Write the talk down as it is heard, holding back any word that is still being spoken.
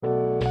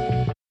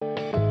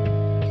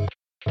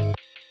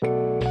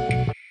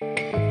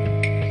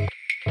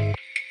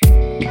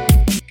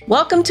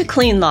Welcome to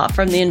Clean Law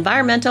from the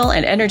Environmental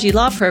and Energy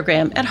Law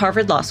program at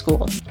Harvard Law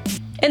School.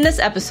 In this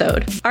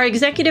episode, our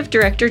Executive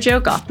Director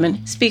Joe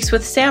Goffman speaks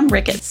with Sam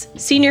Ricketts,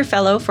 Senior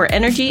Fellow for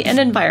Energy and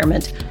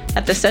Environment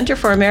at the Center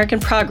for American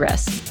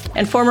Progress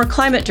and former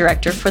Climate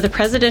Director for the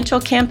presidential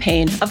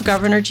campaign of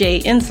Governor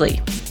Jay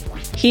Inslee.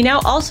 He now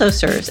also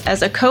serves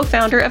as a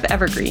co-founder of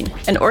Evergreen,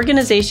 an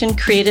organization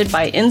created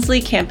by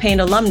Inslee campaign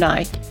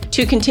alumni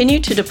to continue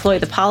to deploy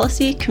the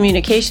policy,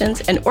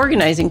 communications, and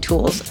organizing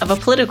tools of a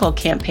political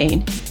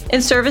campaign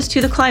in service to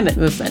the climate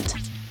movement.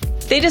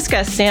 They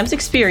discuss Sam's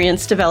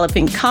experience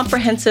developing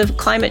comprehensive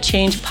climate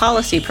change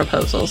policy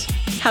proposals,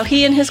 how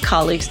he and his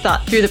colleagues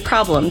thought through the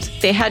problems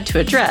they had to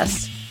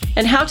address,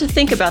 and how to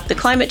think about the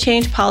climate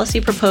change policy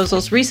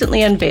proposals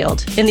recently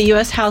unveiled in the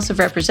U.S. House of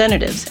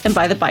Representatives and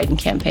by the Biden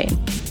campaign.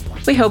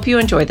 We hope you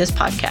enjoy this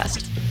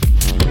podcast.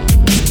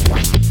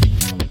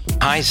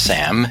 Hi,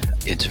 Sam.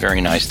 It's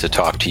very nice to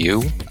talk to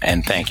you,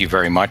 and thank you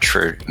very much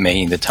for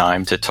making the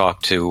time to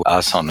talk to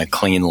us on the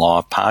Clean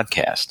Law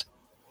podcast.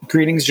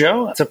 Greetings,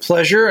 Joe. It's a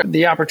pleasure.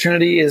 The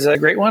opportunity is a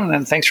great one,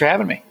 and thanks for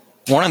having me.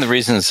 One of the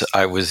reasons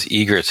I was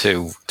eager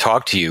to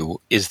talk to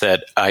you is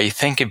that I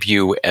think of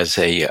you as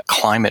a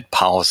climate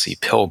policy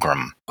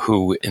pilgrim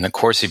who, in the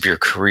course of your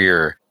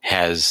career,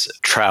 has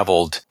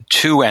traveled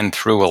to and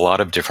through a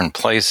lot of different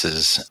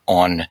places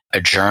on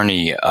a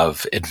journey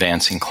of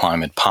advancing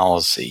climate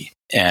policy.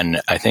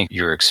 And I think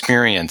your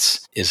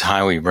experience is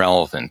highly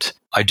relevant.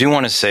 I do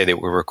want to say that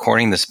we're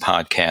recording this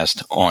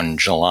podcast on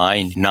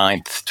July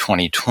 9th,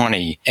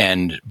 2020.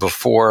 And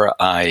before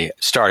I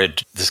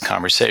started this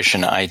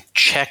conversation, I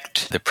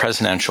checked the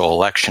presidential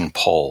election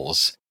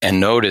polls and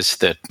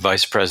noticed that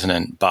Vice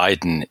President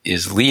Biden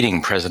is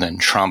leading President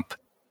Trump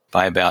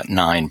by about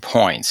 9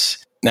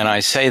 points. And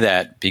I say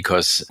that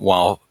because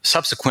while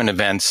subsequent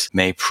events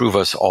may prove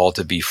us all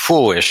to be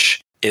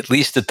foolish, at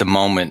least at the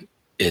moment,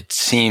 it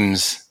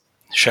seems,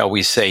 shall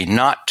we say,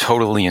 not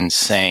totally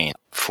insane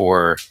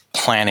for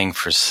planning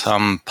for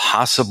some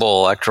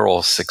possible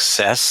electoral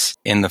success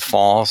in the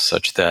fall,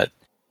 such that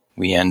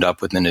we end up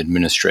with an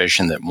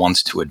administration that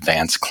wants to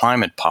advance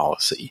climate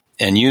policy.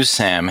 And you,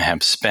 Sam,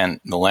 have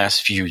spent the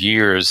last few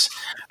years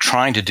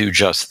trying to do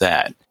just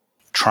that,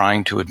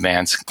 trying to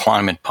advance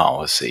climate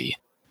policy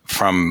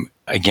from,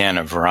 again,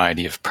 a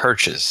variety of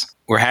perches.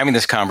 We're having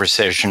this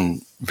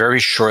conversation very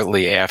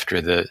shortly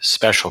after the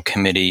special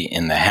committee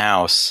in the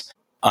House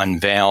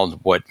unveiled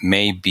what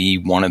may be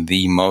one of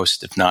the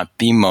most, if not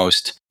the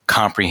most,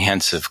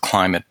 comprehensive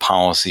climate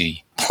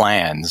policy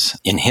plans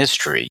in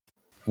history,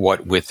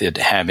 what with it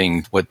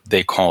having what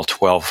they call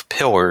 12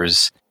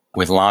 pillars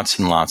with lots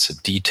and lots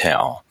of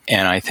detail.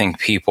 And I think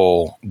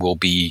people will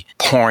be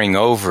poring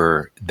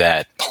over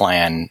that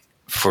plan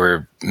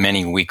for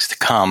many weeks to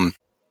come.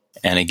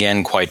 And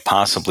again, quite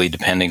possibly,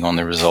 depending on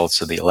the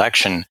results of the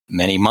election,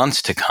 many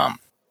months to come.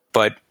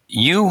 But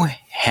you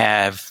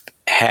have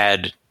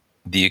had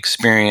the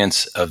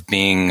experience of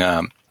being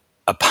a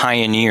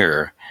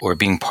pioneer or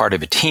being part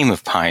of a team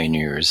of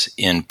pioneers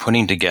in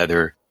putting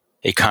together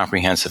a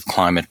comprehensive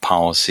climate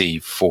policy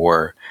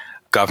for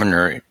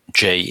Governor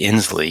Jay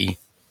Inslee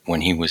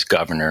when he was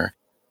governor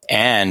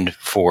and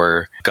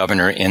for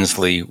Governor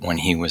Inslee when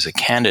he was a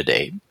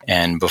candidate.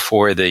 And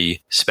before the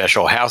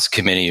special House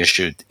committee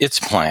issued its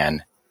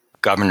plan,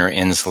 Governor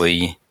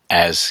Inslee,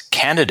 as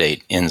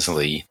candidate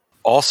Inslee,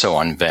 also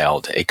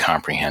unveiled a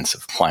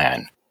comprehensive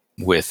plan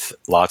with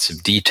lots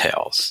of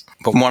details.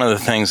 But one of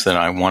the things that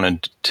I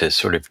wanted to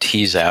sort of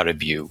tease out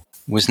of you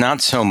was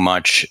not so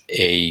much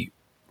a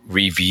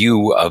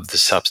review of the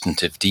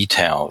substantive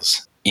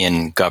details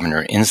in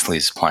Governor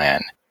Inslee's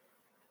plan,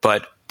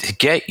 but to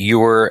get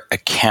your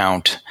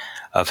account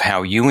of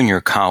how you and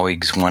your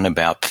colleagues went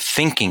about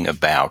thinking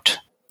about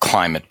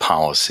climate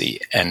policy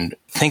and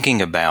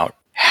thinking about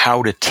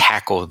how to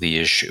tackle the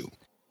issue.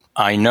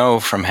 I know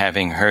from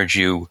having heard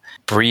you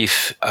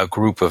brief a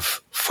group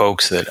of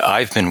folks that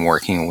I've been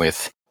working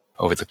with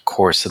over the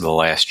course of the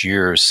last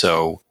year or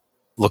so,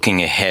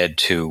 looking ahead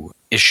to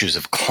issues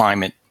of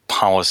climate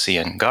policy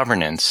and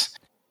governance,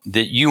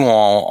 that you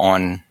all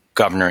on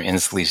Governor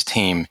Inslee's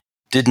team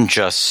didn't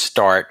just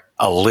start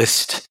a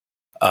list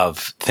of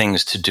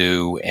things to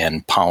do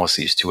and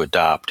policies to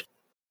adopt,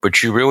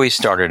 but you really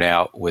started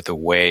out with a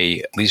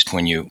way, at least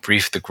when you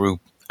briefed the group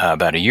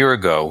about a year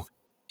ago,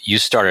 you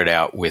started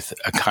out with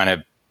a kind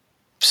of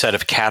set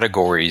of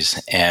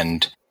categories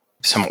and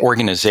some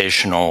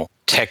organizational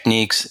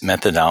techniques,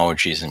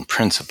 methodologies, and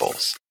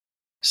principles.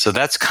 So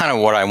that's kind of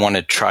what I want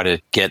to try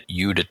to get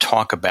you to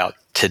talk about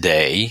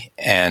today.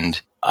 And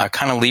I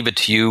kind of leave it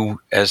to you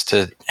as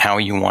to how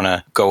you want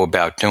to go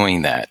about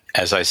doing that.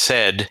 As I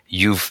said,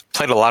 you've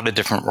played a lot of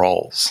different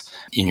roles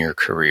in your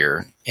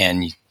career,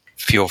 and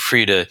feel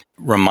free to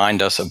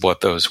remind us of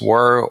what those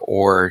were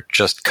or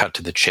just cut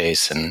to the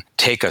chase and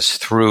take us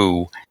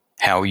through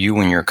how you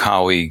and your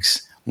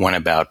colleagues went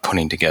about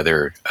putting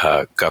together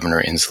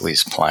Governor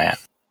Inslee's plan.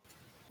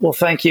 Well,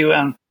 thank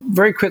you.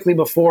 Very quickly,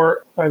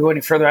 before I go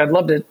any further, I'd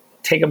love to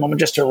take a moment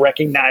just to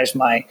recognize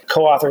my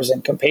co-authors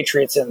and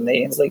compatriots in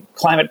the Inslee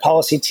climate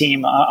policy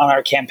team on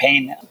our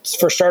campaign.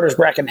 For starters,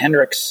 Bracken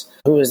Hendricks,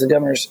 who is the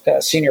governor's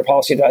senior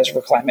policy advisor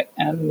for climate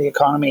and the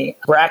economy.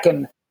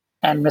 Bracken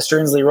and Mr.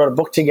 Inslee wrote a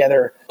book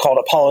together called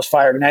Apollo's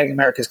Fire, Igniting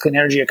America's Clean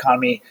Energy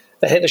Economy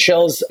that hit the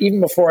shelves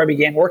even before I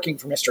began working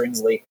for Mr.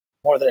 Inslee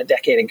more than a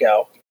decade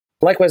ago.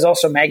 Likewise,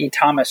 also Maggie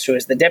Thomas, who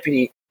is the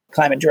deputy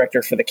climate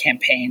director for the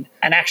campaign,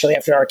 and actually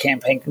after our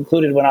campaign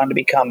concluded went on to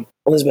become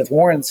Elizabeth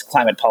Warren's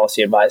climate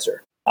policy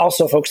advisor.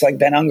 Also folks like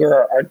Ben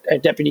Unger, our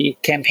deputy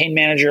campaign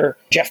manager,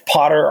 Jeff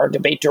Potter, our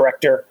debate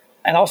director,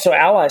 and also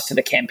allies to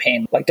the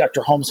campaign like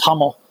Dr. Holmes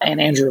Hummel and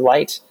Andrew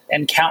Light,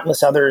 and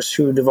countless others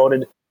who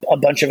devoted a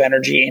bunch of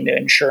energy into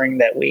ensuring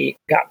that we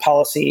got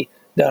policy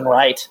done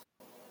right.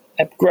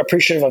 I'm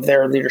appreciative of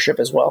their leadership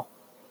as well.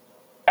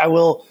 I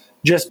will,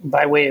 just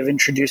by way of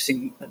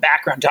introducing the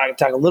background,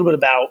 talk a little bit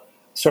about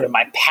sort of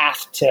my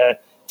path to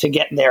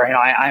get there.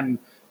 I'm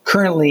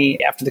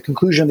currently, after the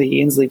conclusion of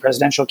the Inslee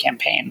presidential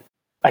campaign,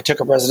 I took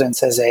up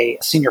residence as a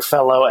senior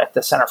fellow at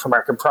the Center for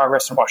American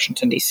Progress in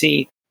Washington,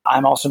 D.C.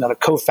 I'm also another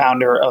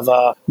co-founder of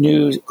a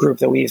new group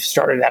that we've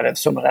started out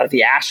of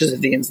the ashes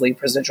of the Inslee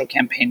presidential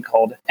campaign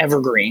called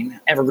Evergreen.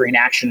 Evergreen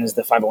Action is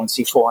the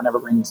 501c4, and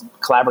Evergreen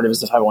Collaborative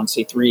is the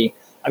 501c3,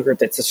 a group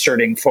that's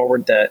asserting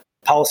forward the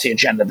policy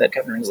agenda that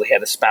Governor Inslee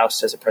had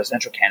espoused as a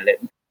presidential candidate.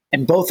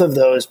 And both of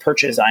those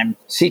perches, I'm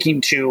seeking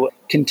to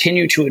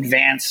continue to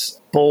advance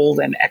bold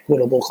and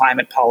equitable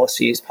climate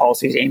policies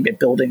aimed at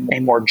building a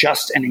more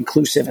just and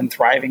inclusive and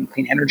thriving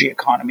clean energy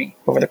economy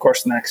over the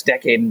course of the next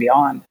decade and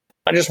beyond.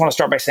 I just want to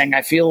start by saying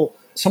I feel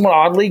somewhat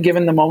oddly,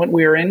 given the moment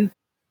we are in,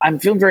 I'm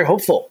feeling very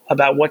hopeful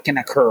about what can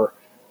occur,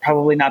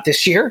 probably not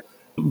this year,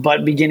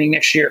 but beginning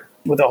next year,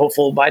 with a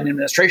hopeful Biden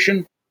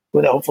administration,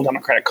 with a hopeful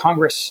Democratic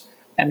Congress,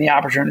 and the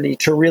opportunity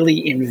to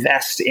really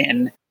invest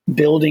in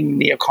building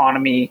the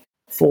economy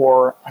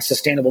for a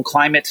sustainable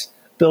climate,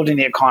 building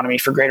the economy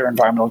for greater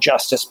environmental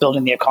justice,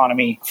 building the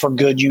economy for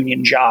good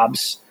union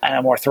jobs, and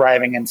a more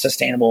thriving and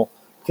sustainable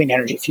clean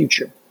energy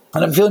future.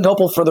 And I'm feeling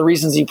hopeful for the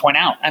reasons you point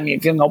out.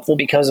 Feeling hopeful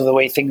because of the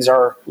way things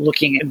are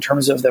looking in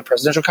terms of the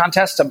presidential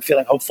contest. I'm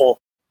feeling hopeful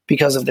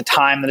because of the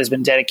time that has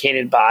been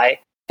dedicated by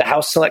the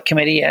House Select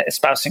Committee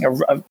espousing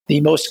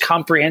the most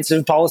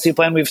comprehensive policy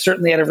plan we've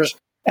certainly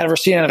ever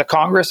seen out of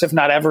Congress, if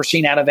not ever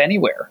seen out of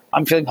anywhere.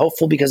 I'm feeling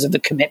hopeful because of the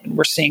commitment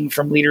we're seeing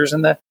from leaders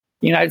in the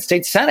United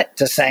States Senate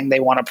to saying they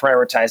want to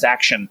prioritize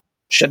action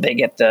should they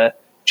get the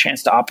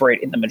chance to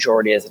operate in the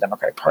majority as the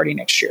Democratic Party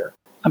next year.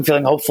 I'm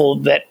feeling hopeful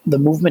that the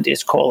movement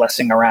is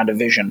coalescing around a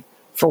vision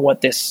for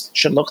what this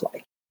should look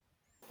like.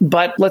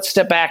 But let's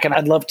step back, and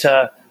I'd love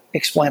to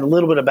explain a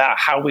little bit about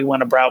how we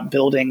went about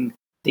building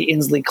the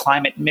Inslee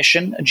Climate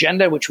Mission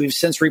Agenda, which we've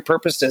since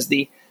repurposed as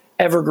the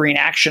Evergreen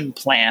Action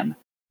Plan.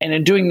 And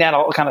in doing that,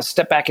 I'll kind of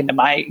step back into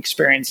my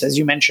experience. As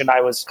you mentioned, I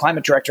was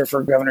climate director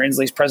for Governor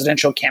Inslee's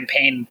presidential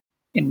campaign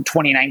in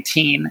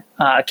 2019,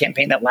 a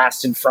campaign that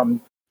lasted from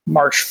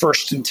March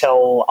 1st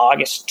until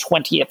August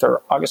 20th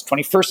or August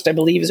 21st, I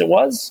believe as it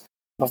was,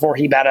 before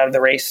he bowed out of the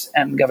race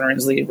and Governor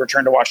Inslee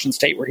returned to Washington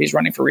State where he's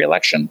running for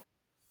re-election.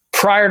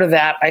 Prior to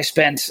that, I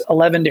spent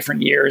 11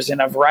 different years in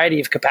a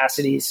variety of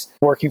capacities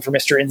working for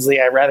Mr.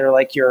 Inslee. I rather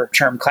like your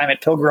term climate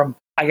pilgrim.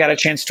 I got a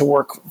chance to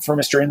work for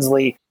Mr.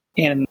 Inslee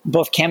in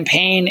both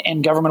campaign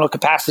and governmental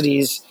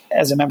capacities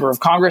as a member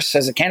of Congress,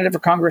 as a candidate for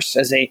Congress,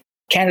 as a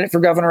candidate for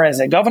governor, as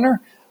a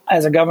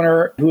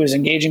governor who is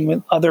engaging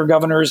with other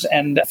governors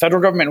and the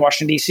federal government in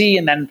Washington, D.C.,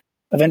 and then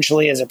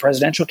eventually as a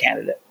presidential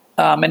candidate.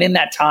 And in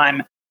that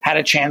time, had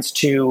a chance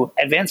to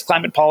advance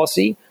climate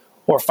policy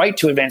or fight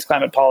to advance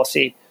climate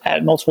policy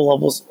at multiple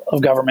levels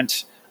of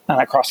government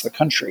across the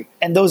country.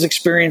 And those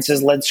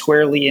experiences led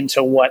squarely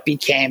into what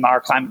became our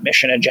climate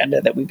mission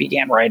agenda that we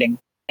began writing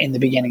in the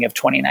beginning of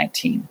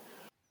 2019.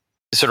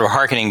 Sort of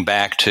hearkening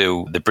back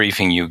to the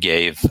briefing you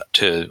gave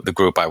to the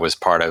group I was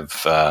part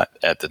of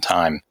at the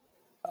time,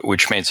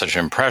 which made such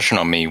an impression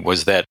on me,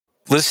 was that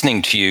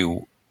listening to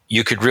you,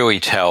 you could really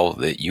tell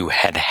that you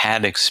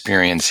had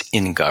experience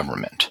in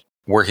government,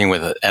 working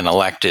with an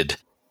elected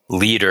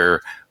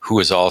leader who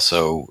was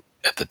also,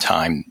 at the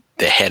time,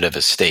 the head of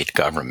a state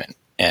government.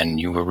 And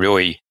you were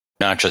really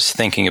not just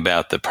thinking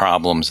about the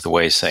problems the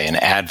way, say, an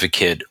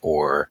advocate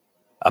or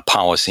a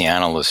policy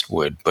analyst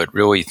would, but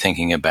really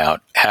thinking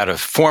about how to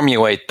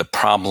formulate the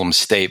problem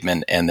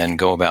statement and then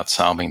go about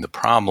solving the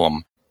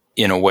problem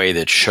in a way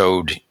that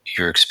showed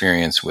your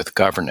experience with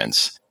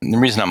governance. And the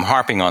reason I'm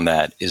harping on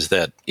that is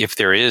that if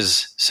there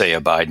is, say,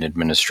 a Biden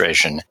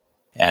administration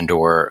and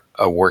or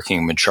a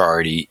working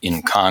majority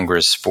in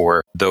Congress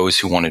for those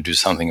who want to do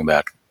something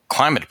about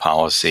climate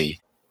policy,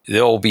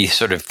 they'll be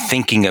sort of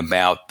thinking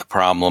about the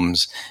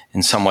problems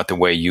in somewhat the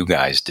way you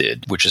guys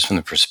did, which is from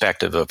the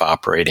perspective of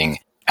operating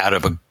out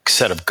of a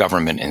set of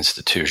government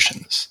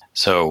institutions.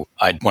 So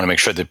I want to make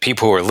sure that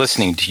people who are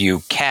listening to you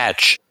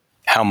catch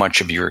how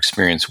much of your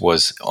experience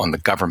was on the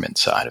government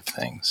side of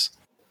things.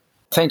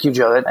 Thank you,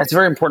 Joe. That's a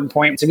very important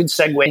point. It's a good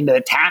segue into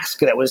the task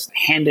that was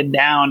handed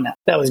down,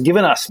 that was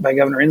given us by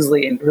Governor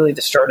Inslee in really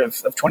the start of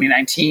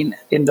 2019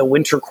 in the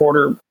winter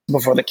quarter,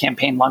 before the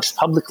campaign launched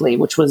publicly,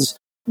 which was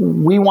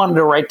we wanted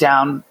to write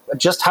down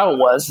just how it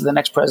was the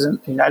next president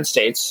of the United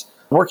States,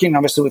 working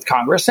obviously with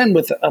Congress and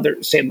with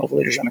other state and local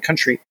leaders around the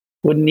country,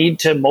 would need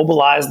to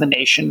mobilize the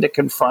nation to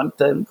confront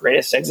the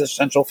greatest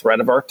existential threat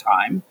of our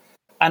time,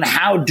 and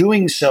how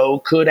doing so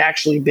could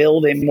actually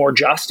build a more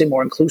just, a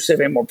more inclusive,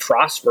 a more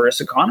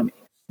prosperous economy.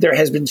 There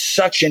has been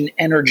such an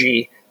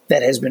energy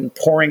that has been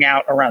pouring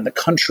out around the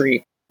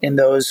country in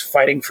those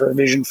fighting for a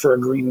vision for a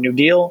Green New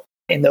Deal,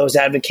 in those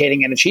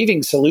advocating and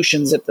achieving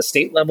solutions at the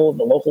state level,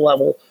 the local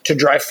level, to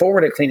drive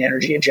forward a clean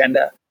energy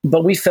agenda.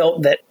 But we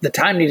felt that the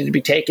time needed to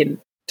be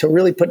taken to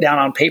really put down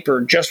on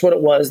paper just what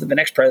it was that the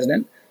next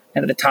president,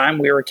 and at the time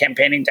we were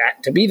campaigning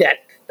to be that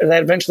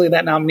eventually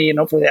that nominee and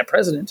hopefully that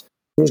president,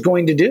 was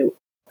going to do.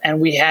 And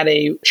we had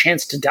a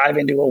chance to dive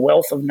into a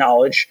wealth of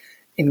knowledge,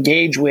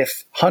 engage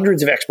with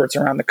hundreds of experts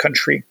around the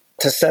country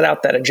to set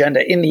out that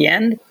agenda. In the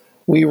end,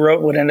 we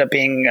wrote what ended up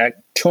being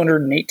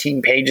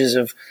 218 pages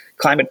of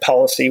climate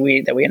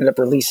policy that we ended up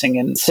releasing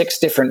in 6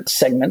 different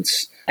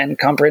segments, and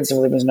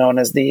comprehensively was known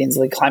as the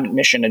Inslee Climate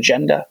Mission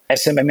Agenda. I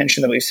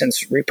mentioned that we've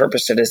since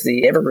repurposed it as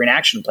the Evergreen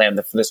Action Plan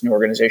for this new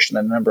organization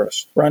that a number of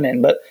us run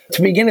in. But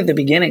to begin at the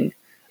beginning,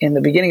 in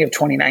the beginning of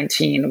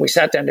 2019, we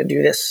sat down to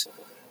do this.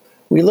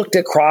 We looked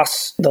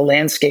across the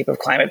landscape of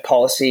climate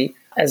policy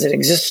as it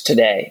exists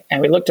today,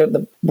 and we looked at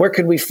where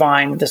could we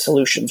find the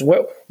solutions?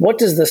 What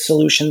does the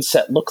solution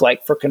set look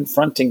like for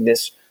confronting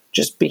this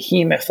just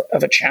behemoth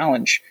of a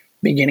challenge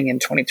beginning in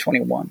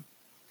 2021?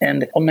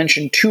 And I'll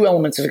mention 2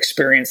 elements of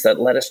experience that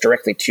led us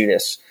directly to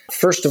this.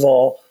 First of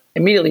all,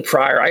 immediately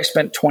prior, I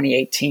spent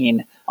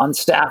 2018 on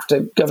staff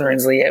to Governor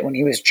Inslee when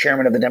he was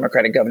chairman of the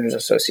Democratic Governors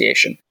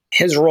Association.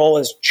 His role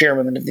as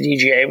chairman of the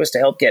DGA was to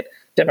help get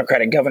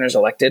Democratic governors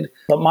elected.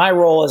 But my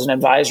role as an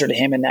advisor to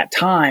him in that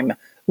time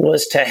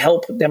was to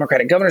help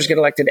Democratic governors get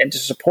elected and to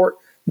support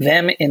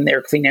them in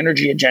their clean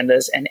energy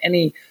agendas and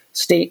any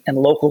state and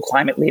local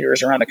climate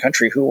leaders around the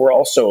country who were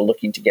also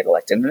looking to get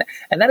elected.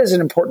 And that is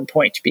an important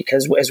point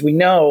because, as we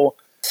know,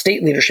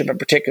 state leadership in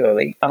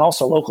particularly, and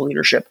also local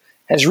leadership,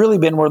 has really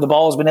been where the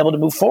ball has been able to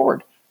move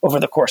forward over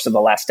the course of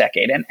the last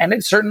decade. And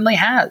it certainly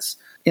has.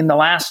 In the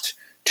last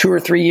 2 or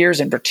 3 years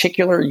in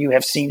particular, you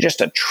have seen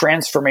just a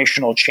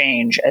transformational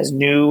change as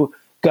new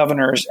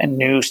governors and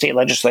new state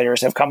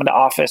legislators have come into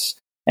office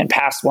and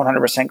passed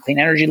 100% clean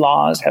energy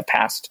laws, have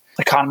passed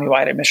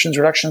economy-wide emissions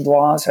reductions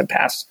laws, have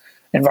passed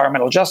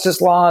environmental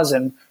justice laws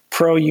and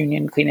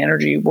pro-union clean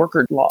energy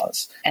worker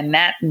laws. And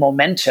that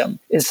momentum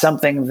is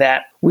something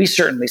that we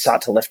certainly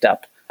sought to lift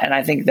up. And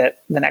I think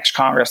that the next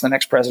Congress, the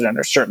next president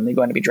are certainly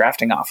going to be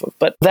drafting off of.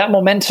 But that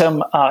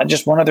momentum,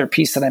 just one other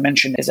piece that I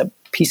mentioned, is a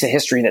piece of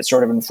history that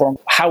sort of informed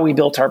how we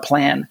built our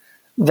plan.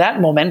 That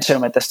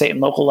momentum at the state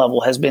and local level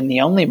has been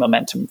the only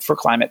momentum for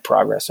climate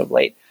progress of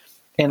late,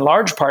 in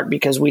large part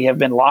because we have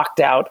been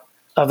locked out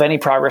of any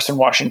progress in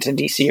Washington,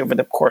 D.C. over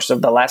the course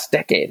of the last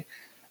decade.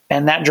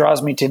 And that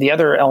draws me to the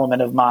other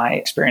element of my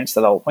experience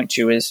that I'll point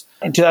to is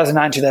in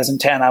 2009,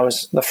 2010, I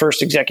was the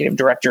first executive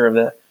director of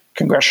the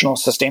Congressional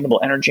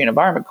Sustainable Energy and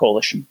Environment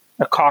Coalition,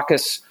 a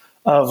caucus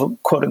of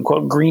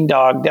quote-unquote green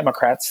dog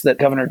Democrats that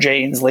Governor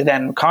Jay Inslee,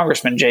 then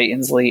Congressman Jay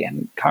Inslee,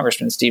 and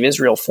Congressman Steve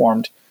Israel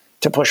formed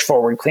to push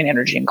forward clean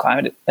energy and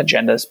climate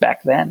agendas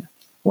back then,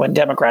 when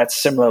Democrats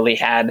similarly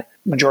had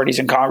majorities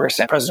in Congress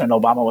and President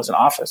Obama was in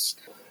office.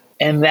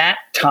 And that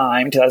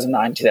time,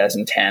 2009,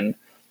 2010,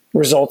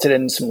 resulted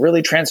in some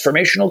really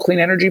transformational clean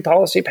energy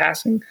policy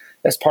passing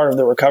as part of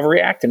the Recovery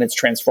Act and its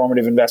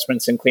transformative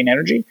investments in clean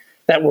energy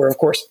that were, of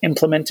course,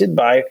 implemented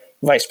by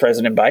Vice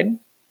President Biden.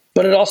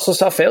 But it also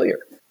saw failure.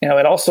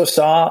 It also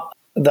saw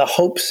the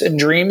hopes and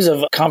dreams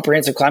of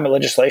comprehensive climate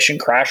legislation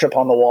crash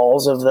upon the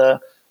walls of the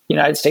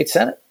United States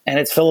Senate and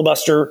its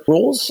filibuster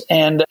rules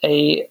and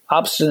a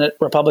obstinate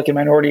Republican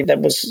minority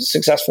that was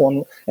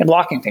successful in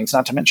blocking things,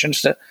 not to mention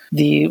just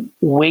the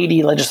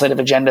weighty legislative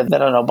agenda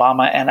that an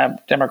Obama and a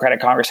Democratic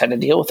Congress had to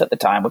deal with at the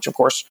time, which, of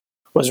course,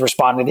 was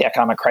responding to the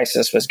economic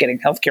crisis, was getting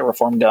healthcare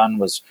reform done,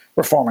 was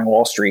reforming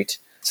Wall Street.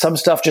 Some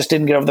stuff just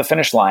didn't get over the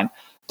finish line.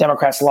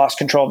 Democrats lost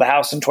control of the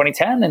House in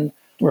 2010, and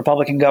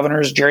Republican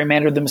governors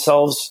gerrymandered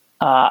themselves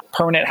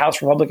permanent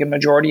House Republican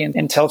majority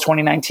until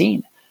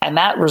 2019. And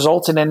that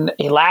resulted in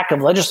a lack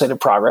of legislative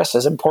progress,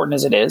 as important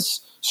as it is.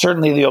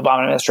 Certainly, the Obama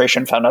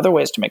administration found other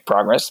ways to make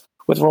progress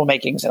with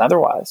rulemakings and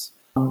otherwise.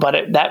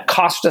 But that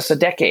cost us a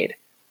decade,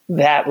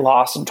 that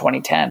loss in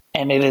 2010.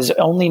 And it is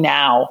only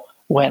now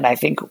when I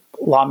think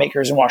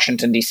lawmakers in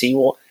Washington, D.C.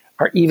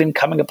 are even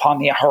coming upon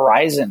the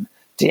horizon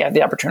to have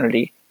the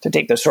opportunity to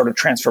take the sort of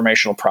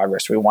transformational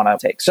progress we want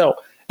to take. So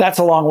that's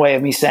a long way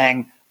of me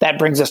saying that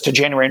brings us to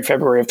January and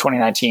February of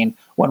 2019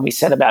 when we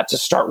set about to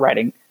start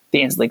writing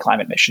the Inslee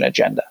Climate Mission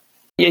Agenda.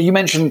 Yeah, you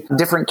mentioned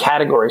different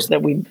categories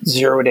that we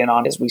zeroed in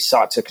on as we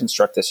sought to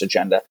construct this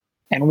agenda.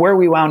 And where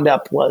we wound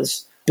up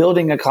was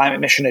building a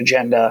climate mission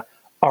agenda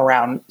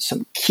around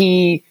some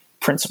key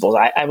principles.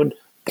 I would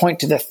point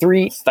to the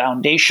 3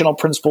 foundational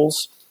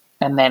principles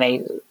and then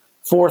a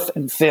 4th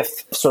and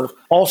 5th sort of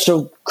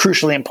also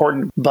crucially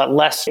important, but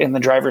less in the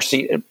driver's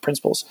seat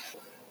principles.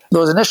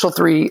 Those initial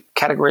three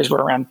categories were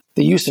around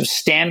the use of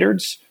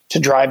standards to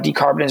drive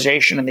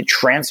decarbonization and the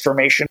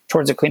transformation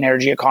towards a clean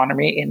energy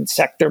economy in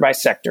sector by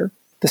sector.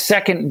 The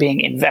second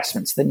being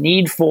investments, the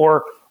need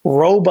for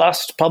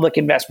robust public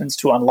investments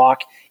to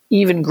unlock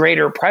even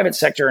greater private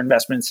sector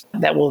investments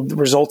that will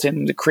result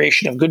in the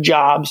creation of good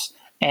jobs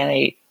and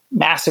a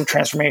massive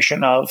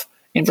transformation of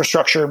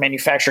infrastructure,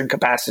 manufacturing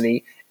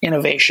capacity,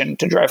 innovation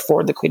to drive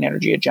forward the clean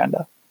energy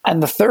agenda.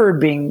 And the third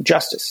being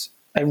justice,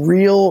 a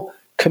real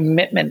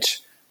commitment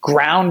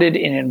grounded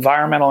in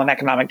environmental and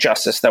economic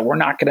justice, that we're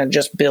not going to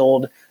just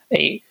build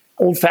a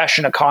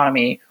old-fashioned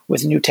economy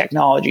with new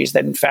technologies,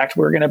 that in fact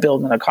we're going to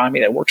build an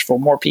economy that works for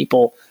more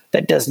people,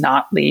 that does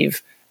not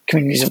leave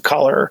communities of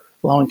color,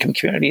 low-income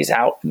communities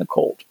out in the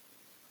cold.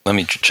 Let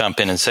me jump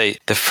in and say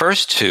the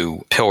first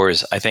two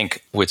pillars, I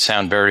think, would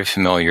sound very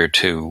familiar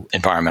to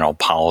environmental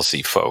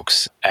policy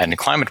folks and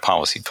climate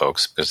policy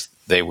folks, because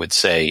they would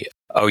say,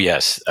 oh,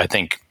 yes, I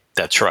think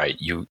that's right.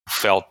 You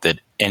felt that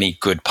any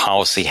good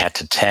policy had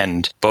to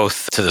tend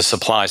both to the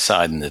supply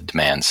side and the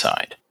demand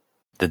side.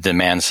 The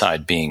demand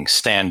side being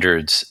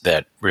standards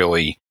that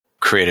really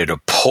created a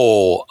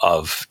pull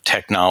of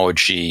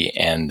technology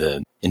and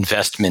the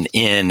investment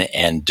in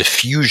and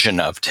diffusion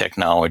of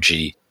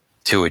technology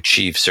to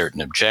achieve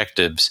certain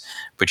objectives,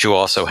 but you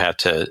also had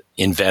to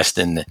invest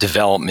in the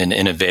development,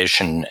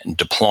 innovation, and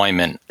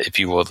deployment, if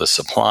you will, the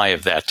supply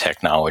of that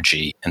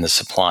technology and the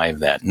supply of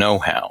that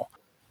know-how.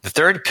 The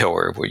third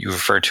pillar, what you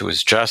refer to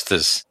as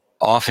justice,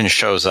 often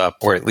shows up,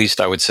 or at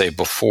least I would say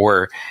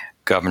before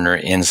Governor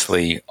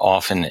Inslee,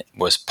 often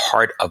was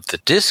part of the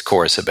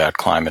discourse about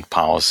climate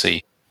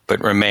policy, but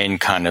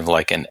remained kind of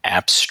like an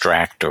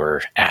abstract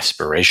or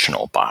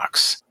aspirational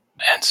box.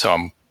 And so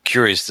I'm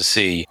curious to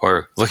see,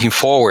 or looking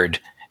forward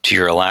to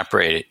your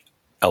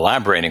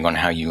elaborating on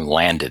how you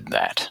landed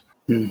that.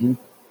 Mm-hmm.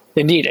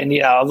 Indeed.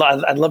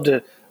 I'd love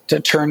to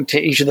turn to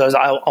each of those.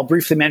 I'll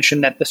briefly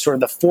mention that the sort of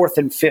the fourth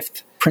and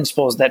fifth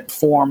principles that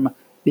form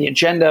the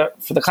agenda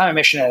for the climate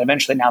mission and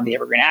eventually now the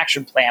Evergreen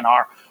Action Plan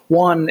are,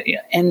 one,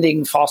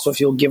 ending fossil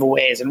fuel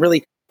giveaways and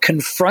really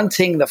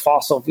confronting the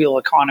fossil fuel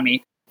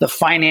economy, the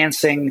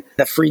financing,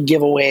 the free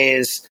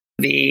giveaways,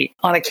 the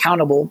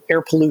unaccountable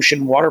air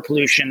pollution, water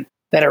pollution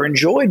that are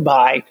enjoyed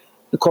by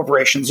the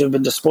corporations who've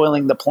been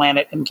despoiling the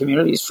planet and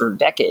communities for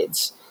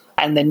decades,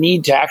 and the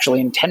need to actually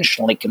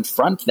intentionally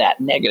confront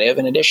that negative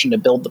in addition to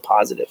build the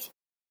positive.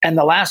 And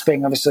the last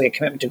being obviously a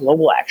commitment to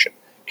global action,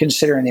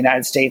 considering the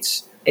United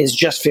States is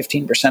just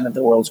 15% of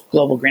the world's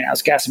global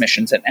greenhouse gas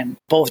emissions. And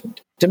both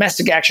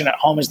domestic action at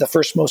home is the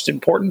first most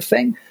important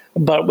thing,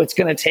 but it's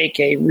going to take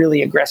a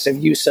really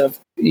aggressive use of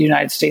the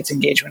United States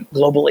engagement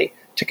globally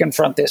to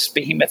confront this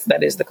behemoth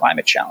that is the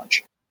climate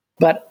challenge.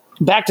 But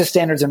back to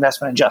standards,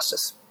 investment, and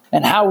justice,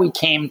 and how we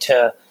came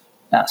to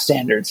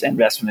standards,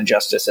 investment, and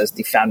justice as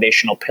the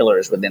foundational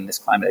pillars within this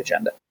climate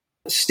agenda.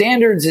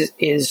 Standards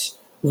is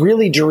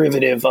really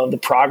derivative of the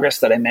progress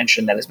that I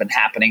mentioned that has been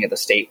happening at the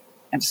state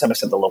and to some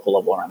extent the local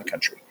level around the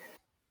country.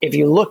 If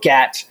you look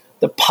at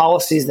the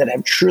policies that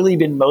have truly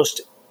been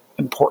most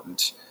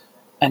important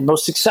and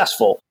most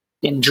successful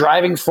in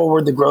driving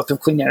forward the growth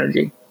of clean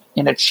energy,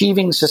 in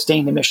achieving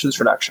sustained emissions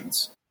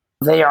reductions,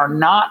 they are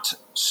not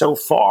so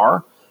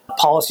far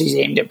policies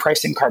aimed at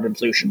pricing carbon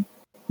pollution.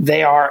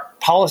 They are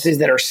policies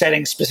that are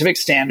setting specific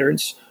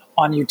standards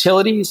on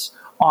utilities,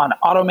 on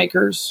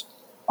automakers,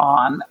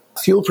 on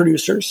fuel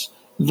producers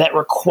that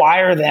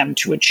require them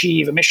to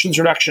achieve emissions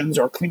reductions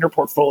or cleaner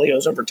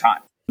portfolios over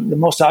time. The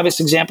most obvious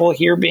example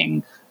here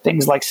being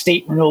things like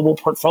state renewable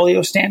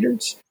portfolio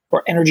standards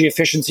or energy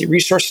efficiency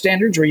resource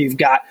standards, where you've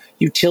got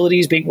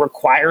utilities being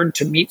required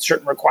to meet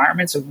certain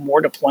requirements of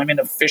more deployment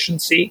of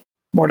efficiency,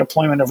 more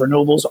deployment of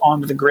renewables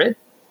onto the grid.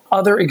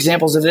 Other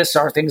examples of this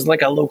are things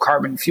like a low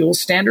carbon fuel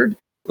standard,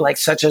 like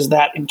such as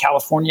that in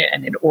California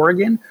and in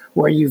Oregon,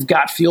 where you've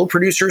got fuel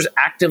producers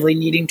actively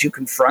needing to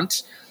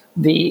confront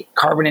the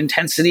carbon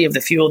intensity of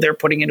the fuel they're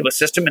putting into a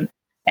system,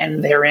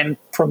 and therein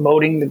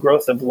promoting the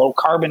growth of low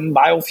carbon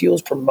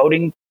biofuels,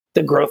 promoting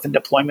the growth and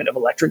deployment of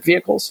electric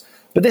vehicles.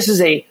 But this is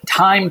a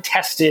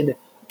time-tested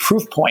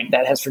proof point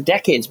that has for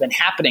decades been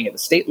happening at the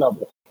state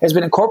level, has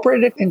been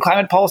incorporated in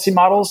climate policy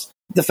models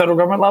at the federal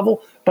government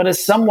level, but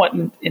has somewhat,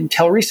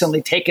 until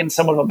recently, taken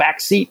somewhat of a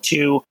backseat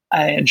to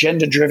an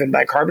agenda driven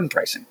by carbon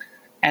pricing.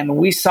 And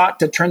we sought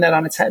to turn that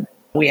on its head.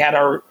 We had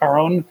our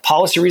own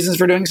policy reasons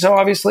for doing so,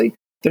 obviously.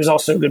 There's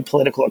also good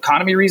political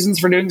economy reasons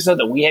for doing so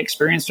that we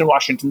experienced in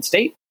Washington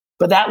state.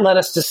 But that led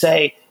us to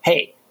say,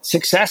 hey,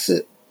 success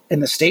in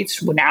the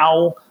states,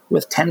 now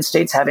with 10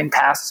 states having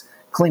passed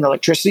clean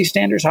electricity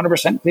standards,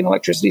 100% clean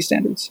electricity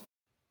standards,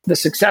 the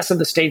success of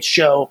the states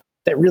show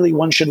that really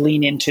one should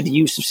lean into the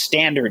use of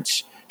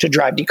standards to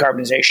drive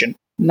decarbonization,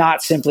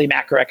 not simply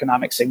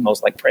macroeconomic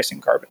signals like pricing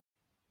carbon.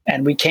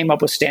 And we came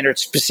up with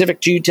standards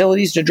specific to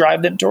utilities to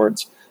drive them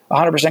towards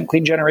 100%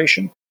 clean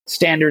generation,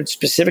 standards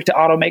specific to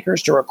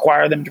automakers to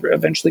require them to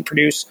eventually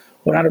produce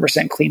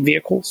 100% clean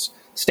vehicles,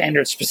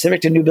 standards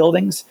specific to new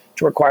buildings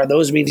to require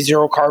those to be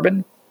zero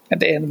carbon at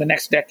the end of the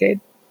next decade.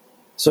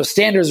 So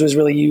standards was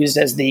really used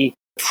as the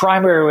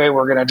primary way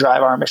we're going to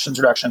drive our emissions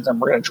reductions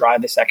and we're going to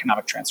drive this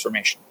economic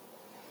transformation.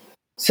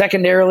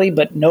 Secondarily,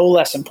 but no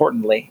less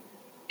importantly,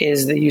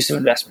 is the use of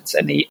investments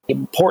and the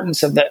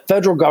importance of the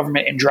federal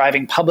government in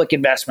driving public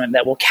investment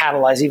that will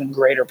catalyze even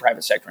greater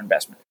private sector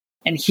investment.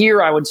 And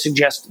here I would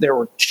suggest there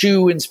were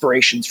two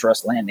inspirations for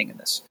us landing in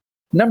this.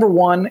 Number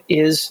one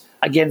is,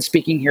 again,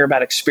 speaking here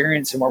about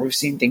experience and where we've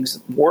seen things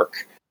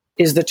work,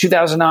 is the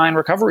 2009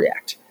 Recovery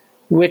Act,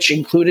 which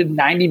included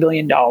 $90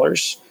 billion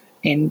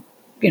in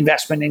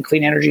investment in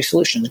clean energy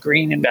solutions,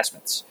 green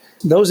investments.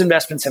 Those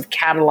investments have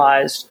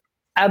catalyzed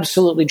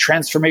absolutely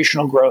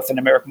transformational growth in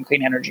American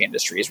clean energy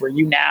industries, where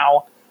you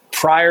now,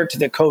 prior to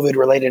the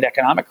COVID-related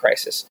economic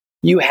crisis,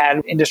 you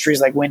had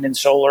industries like wind and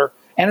solar,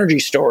 energy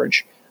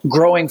storage,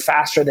 growing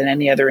faster than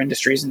any other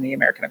industries in the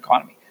American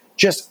economy.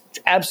 Just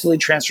absolutely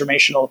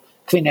transformational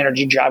clean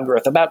energy job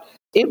growth.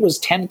 It was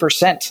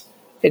 10%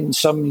 in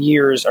some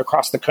years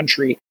across the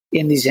country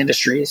in these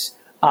industries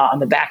on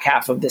the back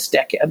half of this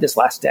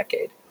last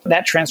decade.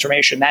 That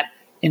transformation, that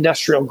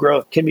industrial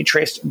growth can be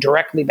traced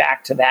directly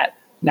back to that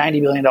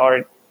 $90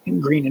 billion in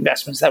green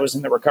investments that was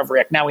in the Recovery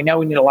Act. Now, we know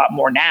we need a lot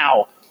more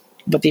now,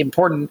 but the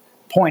important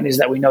point is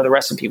that we know the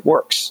recipe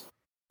works.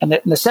 And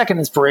the second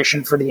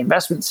inspiration for the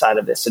investment side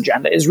of this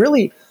agenda is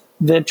really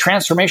the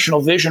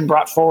transformational vision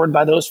brought forward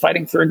by those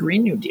fighting for a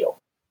Green New Deal,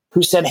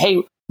 who said,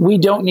 hey, we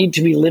don't need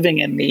to be living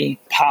in the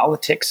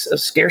politics of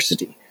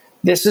scarcity.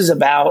 This is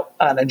about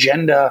an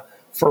agenda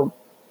for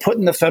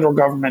putting the federal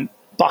government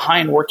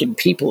behind working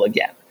people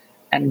again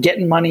and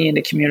getting money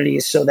into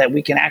communities so that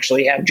we can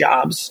actually have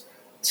jobs,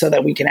 so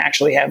that we can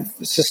actually have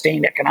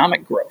sustained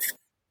economic growth.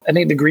 I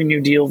think the Green New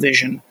Deal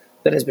vision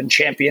that has been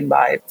championed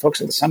by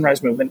folks of the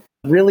Sunrise Movement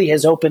really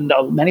has opened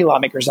many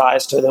lawmakers'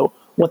 eyes to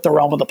what the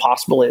realm of the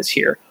possible is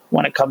here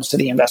when it comes to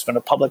the investment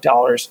of public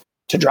dollars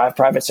to drive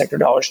private sector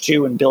dollars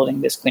too in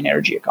building this clean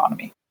energy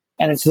economy.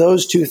 And it's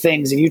those two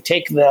things. If you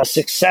take the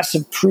success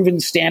of proven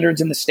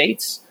standards in the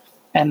states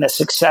and the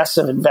success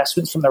of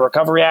investments from the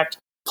Recovery Act,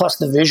 plus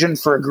the vision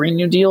for a Green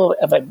New Deal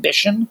of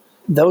ambition,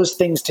 those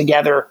things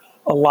together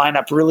line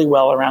up really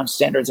well around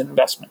standards and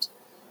investment.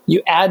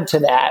 You add to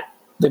that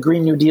the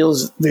Green New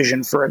Deal's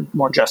vision for a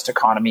more just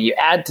economy. You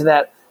add to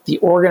that the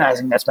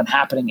organizing that's been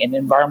happening in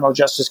environmental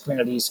justice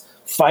communities,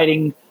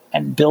 fighting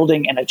and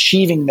building and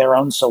achieving their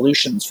own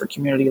solutions for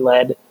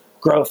community-led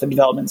growth and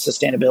development and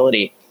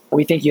sustainability.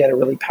 We think you had a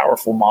really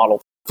powerful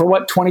model for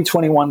what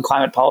 2021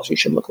 climate policy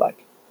should look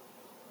like.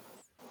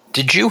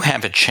 Did you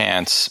have a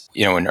chance,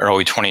 in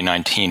early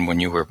 2019 when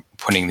you were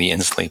putting the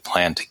Inslee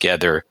plan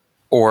together,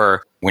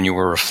 or when you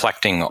were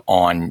reflecting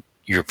on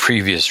your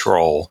previous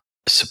role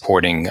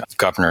supporting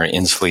Governor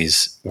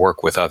Inslee's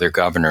work with other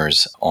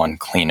governors on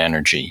clean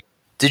energy,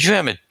 did you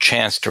have a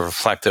chance to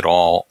reflect at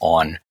all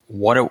on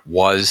what it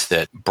was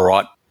that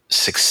brought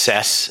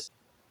success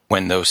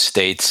when those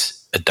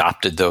states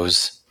adopted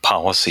those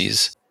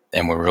policies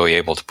and were really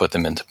able to put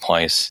them into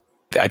place?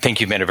 I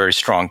think you've made a very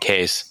strong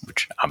case,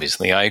 which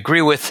obviously I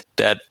agree with,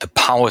 that the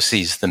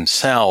policies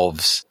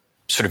themselves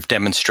sort of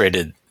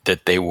demonstrated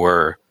that they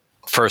were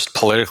first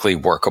politically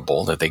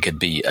workable, that they could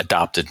be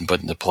adopted and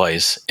put into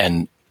place,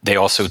 and they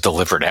also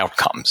delivered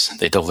outcomes.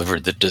 They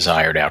delivered the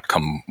desired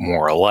outcome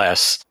more or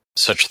less,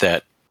 such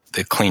that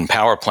the Clean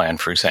Power Plan,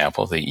 for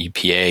example, the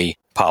EPA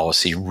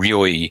policy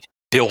really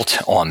built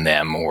on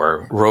them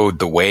or rode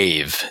the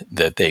wave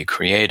that they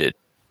created.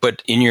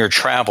 But in your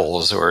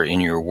travels or in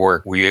your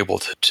work, were you able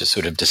to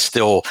sort of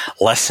distill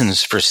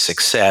lessons for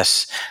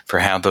success for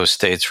how those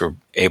states were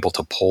able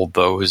to pull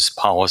those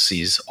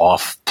policies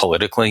off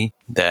politically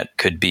that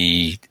could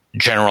be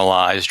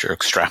generalized or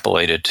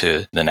extrapolated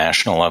to the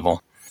national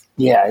level?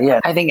 Yeah.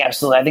 I think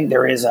absolutely. I think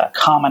there is a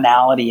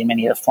commonality in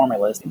many of the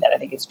formulas that I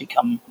think has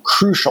become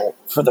crucial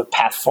for the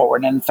path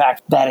forward. And in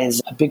fact, that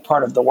is a big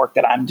part of the work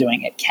that I'm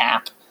doing at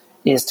CAP,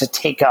 is to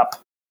take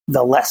up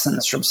the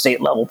lessons from state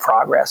level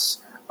progress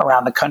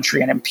around the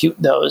country and impute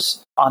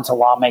those onto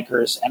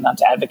lawmakers and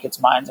onto advocates'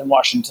 minds in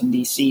Washington,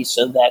 D.C.,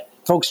 so that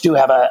folks do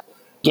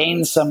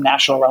gain some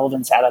national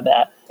relevance out of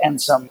that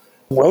and some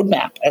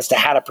roadmap as to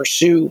how to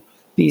pursue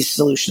these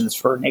solutions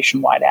for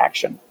nationwide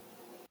action.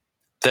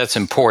 That's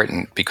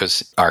important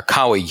because our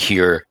colleague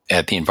here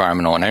at the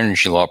Environmental and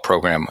Energy Law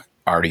Program,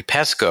 Artie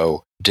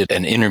Pesco, did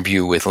an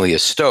interview with Leah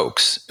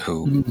Stokes,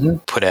 who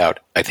put out,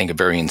 I think, a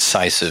very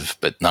incisive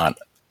but not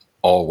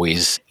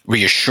always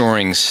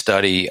reassuring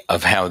study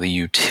of how the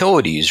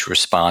utilities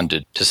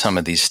responded to some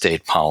of these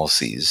state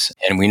policies.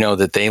 And we know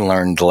that they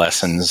learned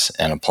lessons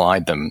and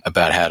applied them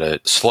about how to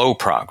slow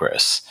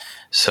progress.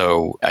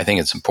 So I think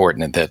it's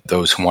important that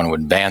those who want to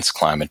advance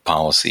climate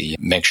policy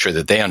make sure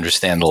that they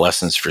understand the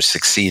lessons for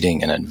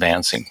succeeding and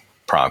advancing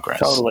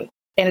progress. Totally.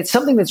 And it's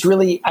something that's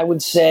really, I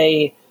would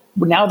say,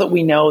 now that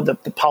we know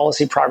that the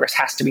policy progress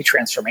has to be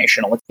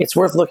transformational, it's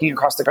worth looking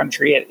across the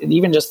country at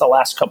even just the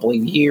last couple of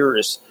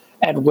years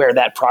at where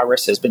that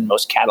progress has been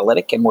most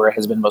catalytic and where it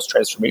has been most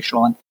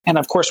transformational. And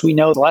of course, we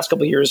know the last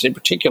couple of years in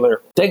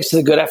particular, thanks to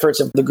the good efforts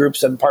of the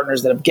groups and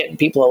partners that have getting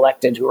people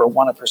elected who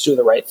want to pursue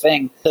the right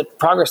thing, the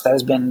progress that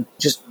has been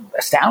just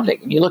astounding.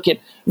 And you look at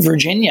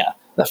Virginia,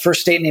 the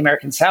first state in the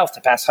American South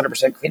to pass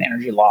 100% clean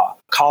energy law.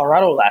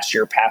 Colorado last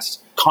year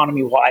passed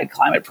economy-wide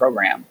climate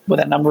program with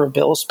a number of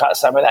bills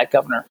passed by that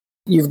governor.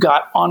 You've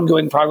got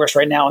ongoing progress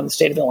right now in the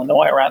state of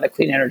Illinois around the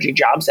Clean Energy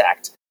Jobs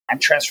Act and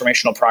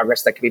transformational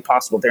progress that could be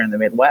possible there in the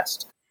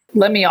Midwest.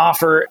 Let me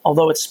offer,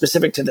 although it's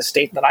specific to the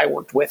state that I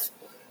worked with,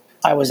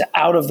 I was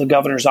out of the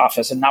governor's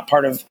office and not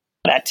part of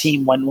that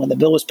team when the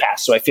bill was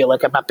passed, so I feel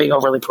like I'm not being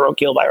overly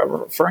parochial by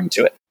referring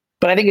to it.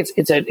 But I think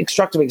it's an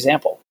instructive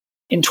example.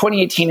 In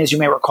 2018, as you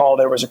may recall,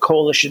 there was a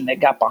coalition that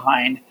got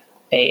behind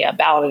a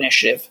ballot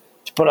initiative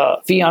to put a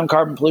fee on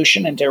carbon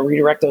pollution and to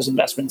redirect those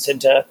investments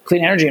into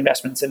clean energy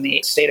investments in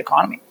the state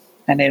economy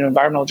and in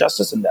environmental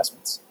justice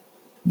investments.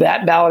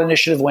 That ballot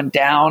initiative went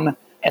down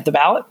at the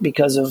ballot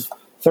because of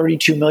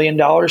 $32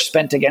 million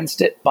spent against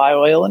it by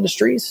oil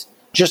industries.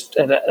 Just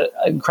an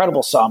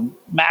incredible sum,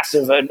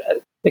 massive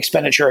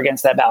expenditure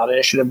against that ballot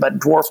initiative, but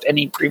dwarfed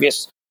any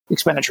previous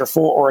expenditure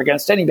for or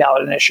against any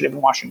ballot initiative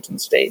in Washington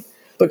state.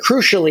 But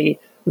crucially,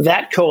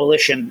 that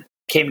coalition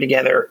came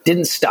together,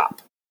 didn't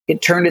stop.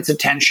 It turned its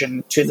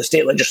attention to the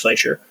state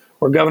legislature,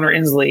 where Governor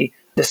Inslee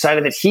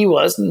decided that he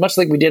was, much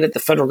like we did at the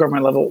federal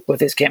government level with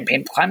his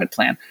campaign climate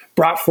plan,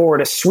 brought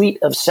forward a suite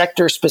of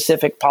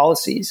sector-specific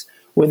policies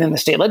within the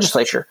state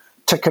legislature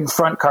to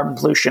confront carbon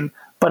pollution,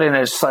 but in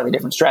a slightly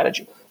different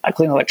strategy. A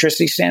clean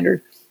electricity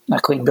standard, a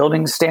clean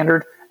buildings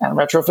standard, and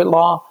retrofit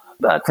law,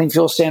 clean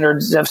fuel standard,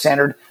 ZEV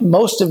standard.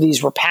 Most of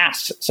these were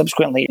passed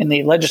subsequently in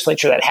the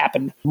legislature. That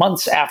happened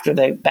months after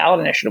the ballot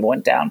initiative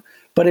went down.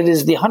 But it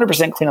is the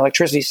 100% clean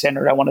electricity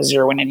standard I want to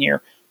zero in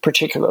here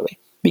particularly,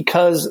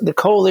 because the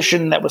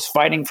coalition that was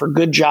fighting for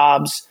good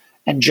jobs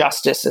and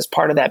justice as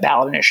part of that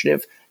ballot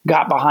initiative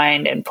got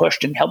behind and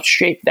pushed and helped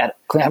shape that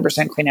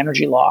 100% clean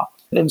energy law.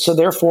 And so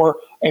therefore,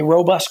 a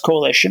robust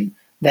coalition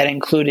that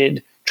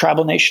included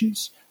tribal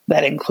nations,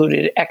 that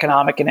included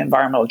economic and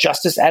environmental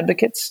justice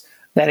advocates,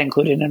 that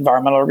included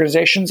environmental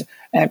organizations,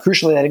 and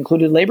crucially, that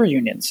included labor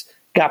unions,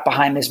 got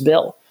behind this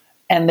bill.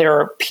 And there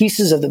are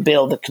pieces of the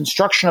bill, the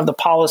construction of the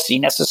policy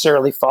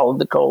necessarily followed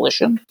the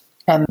coalition.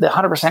 And the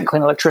 100%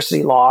 clean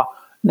electricity law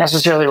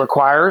necessarily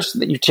requires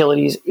that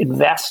utilities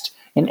invest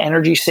in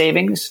energy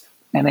savings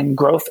and in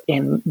growth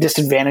in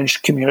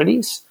disadvantaged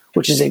communities,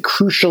 which is a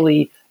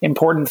crucially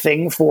important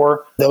thing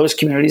for those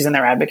communities and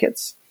their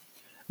advocates.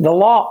 The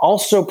law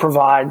also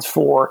provides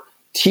for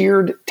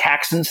tiered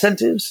tax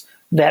incentives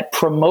that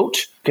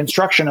promote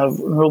construction of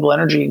renewable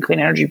energy and clean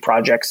energy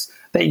projects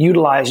that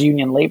utilize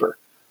union labor,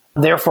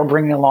 therefore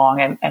bringing along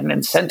and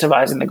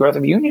incentivizing the growth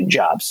of union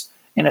jobs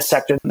in a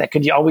sector that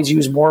could always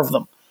use more of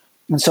them.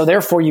 And so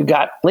therefore you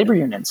got labor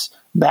unions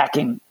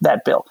backing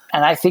that bill.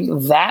 And I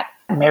think that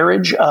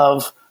marriage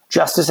of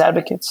justice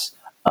advocates,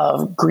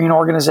 of green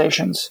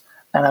organizations,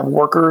 and of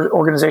worker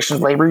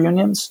organizations, labor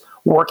unions,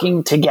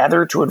 working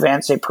together to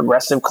advance a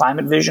progressive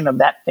climate vision of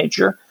that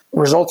nature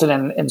resulted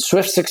in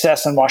swift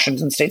success in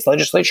Washington state's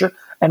legislature,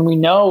 and we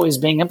know is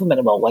being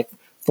implementable. Like,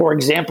 for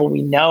example,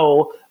 we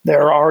know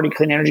there are already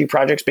clean energy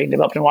projects being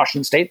developed in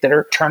Washington state that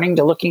are turning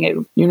to looking at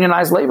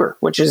unionized labor,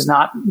 which has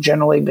not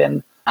generally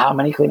been how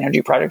many clean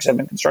energy projects have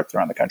been constructed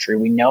around the country.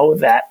 We know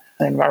that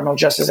environmental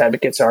justice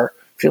advocates are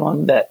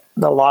feeling that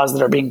the laws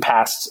that are being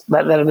passed,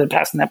 that have been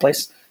passed in that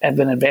place, have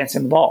been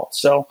advancing the ball.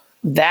 So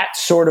that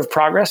sort of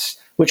progress,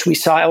 which we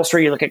saw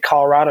elsewhere, you look at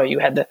Colorado, you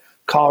had the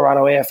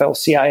Colorado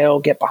AFL-CIO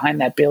get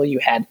behind that bill. You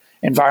had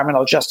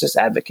environmental justice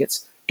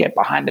advocates get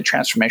behind the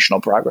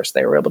transformational progress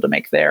they were able to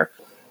make there.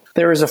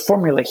 There is a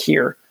formula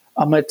here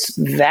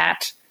amidst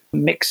that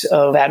mix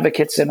of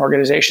advocates and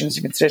organizations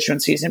and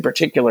constituencies in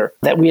particular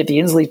that we at the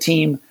Inslee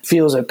team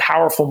feel is a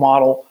powerful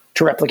model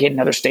to replicate in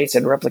other states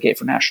and replicate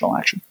for national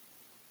action.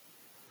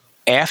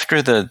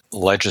 After the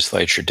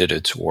legislature did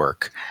its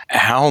work,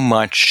 how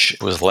much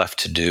was left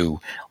to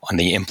do on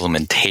the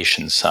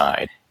implementation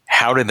side?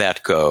 How did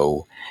that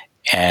go?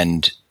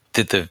 And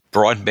did the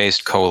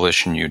broad-based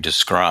coalition you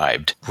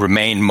described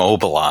remain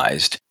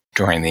mobilized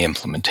during the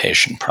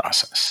implementation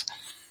process?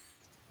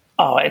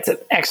 Oh, it's an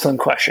excellent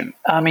question.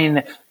 I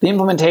mean, the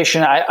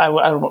implementation, I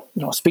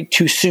don't speak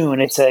too soon.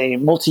 It's a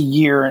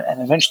multi-year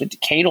and eventually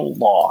decadal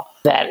law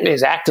that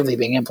is actively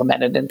being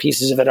implemented, and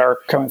pieces of it are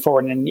coming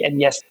forward.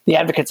 And yes, the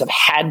advocates have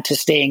had to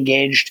stay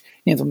engaged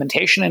in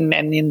implementation,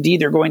 and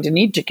indeed they're going to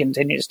need to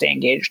continue to stay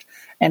engaged.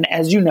 And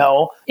as you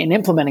know, in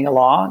implementing a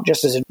law,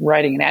 just as in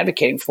writing and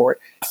advocating for it,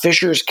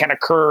 fissures can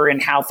occur in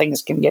how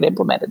things can get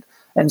implemented.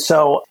 And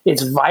so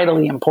it's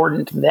vitally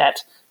important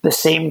that the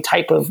same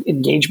type of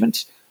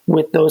engagement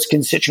with those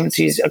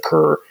constituencies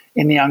occur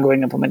in the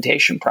ongoing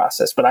implementation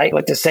process. But I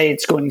like to say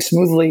it's going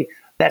smoothly.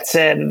 That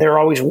said, there are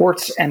always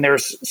warts and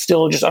there's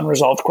still just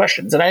unresolved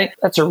questions. And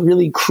that's a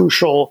really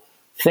crucial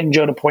thing,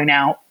 Joe, to point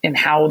out in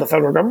how the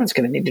federal government's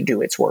going to need to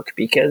do its work,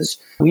 because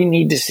we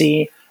need to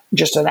see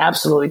just an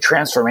absolutely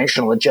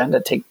transformational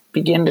agenda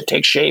begin to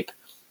take shape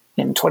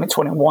in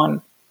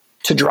 2021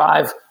 to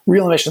drive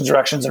real emissions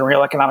reductions and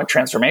real economic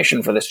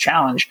transformation for this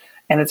challenge.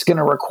 And it's going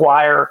to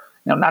require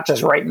not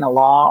just writing a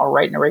law or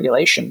writing a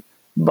regulation,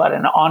 but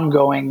an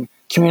ongoing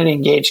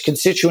community-engaged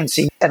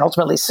constituency and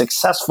ultimately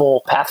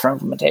successful path for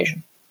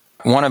implementation.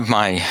 One of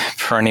my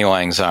perennial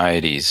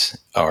anxieties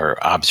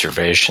or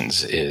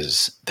observations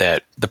is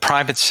that the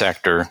private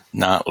sector,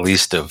 not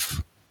least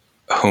of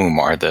whom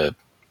are the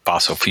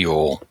fossil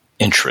fuel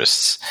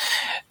interests,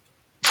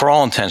 for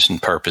all intents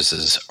and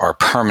purposes, are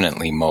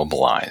permanently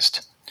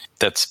mobilized.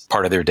 That's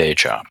part of their day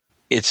job.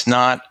 It's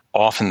not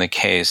often the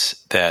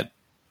case that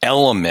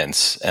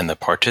elements and the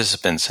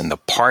participants and the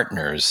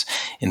partners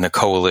in the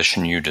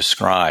coalition you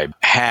describe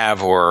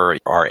have or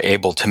are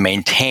able to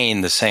maintain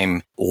the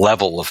same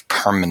level of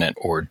permanent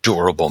or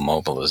durable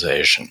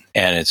mobilization.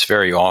 And it's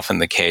very often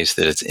the case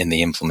that it's in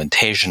the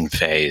implementation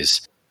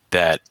phase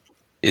that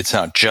it's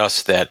not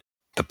just that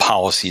the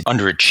policy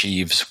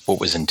underachieves what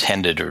was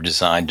intended or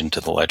designed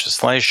into the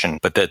legislation,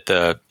 but that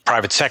the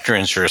private sector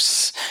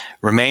interests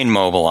remain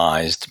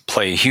mobilized,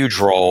 play a huge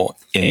role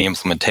in the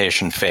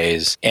implementation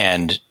phase,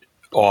 and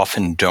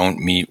often don't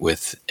meet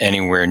with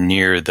anywhere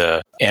near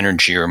the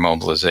energy or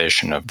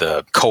mobilization of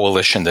the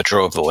coalition that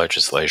drove the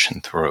legislation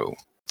through.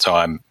 So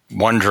I'm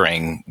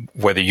wondering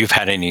whether you've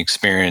had any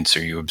experience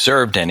or you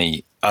observed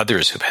any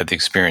others who've had the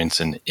experience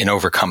in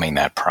overcoming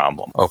that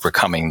problem,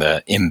 overcoming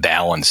the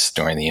imbalance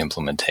during the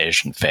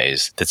implementation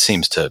phase that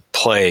seems to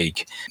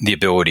plague the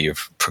ability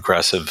of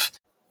progressive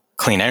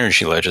clean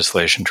energy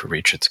legislation to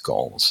reach its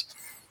goals.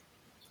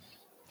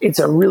 It's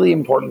a really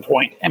important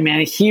point. I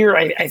mean, here,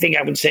 I think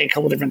I would say a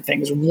couple of different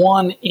things.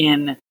 One,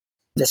 in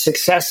the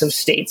success of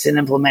states in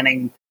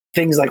implementing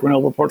things like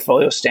renewable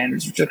portfolio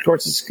standards, which of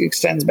course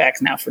extends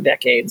back now for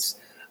decades,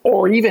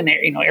 or even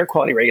air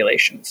quality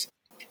regulations,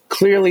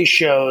 clearly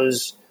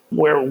shows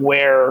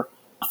where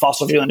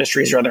fossil fuel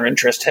industries or other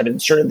interests have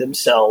inserted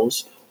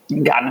themselves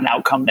and gotten an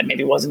outcome that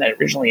maybe wasn't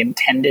originally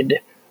intended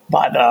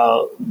by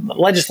the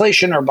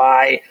legislation or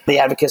by the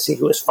advocacy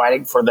who was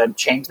fighting for the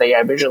change they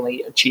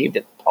originally achieved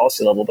at the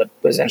policy level, but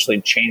was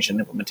essentially changed in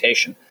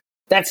implementation.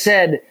 That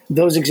said,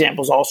 those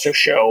examples also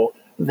show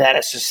that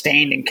a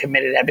sustained and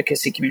committed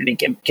advocacy community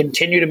can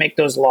continue to make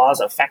those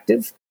laws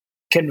effective,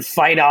 can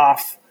fight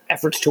off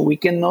efforts to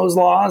weaken those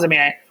laws. I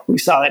mean, we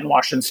saw that in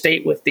Washington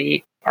State with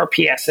the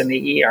RPS and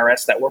the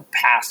ERS that were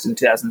passed in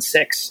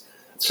 2006.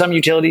 Some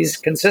utilities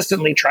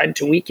consistently tried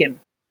to weaken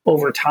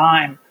over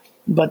time,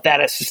 but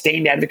that a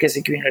sustained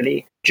advocacy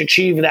community to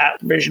achieve that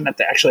vision at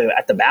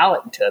the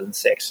ballot in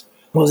 2006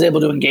 was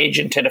able to engage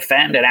and to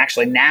defend, and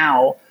actually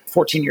now,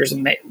 14 years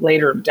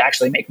later, to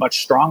actually make much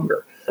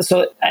stronger.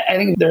 So I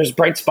think there's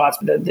bright spots.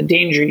 The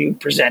danger you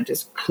present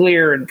is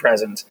clear and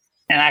present.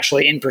 And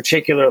actually, in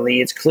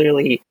particularly, it's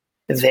clearly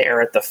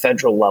there at the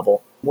federal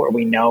level, where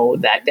we know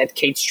that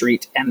Kate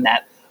Street and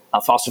that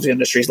fossil fuel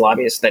industries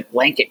lobbyists that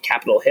blanket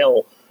Capitol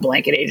Hill,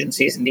 blanket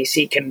agencies in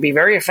D.C. can be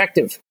very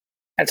effective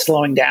at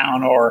slowing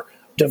down or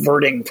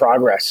diverting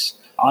progress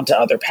onto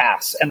other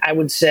paths. And I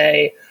would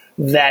say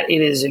that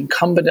it is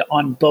incumbent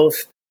on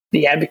both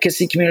the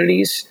advocacy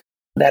communities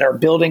that are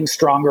building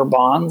stronger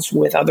bonds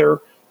with other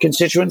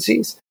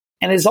constituencies,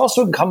 and it is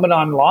also incumbent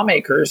on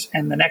lawmakers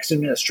and the next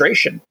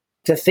administration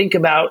to think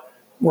about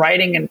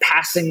writing and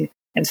passing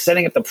and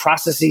setting up the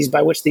processes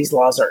by which these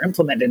laws are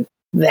implemented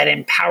that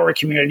empower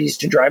communities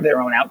to drive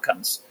their own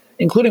outcomes,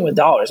 including with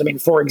dollars. I mean,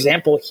 for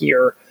example,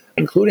 here,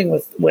 including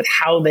with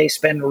how they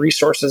spend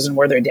resources and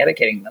where they're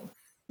dedicating them.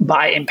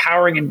 By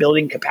empowering and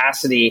building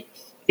capacity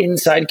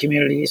inside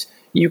communities,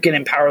 you can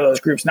empower those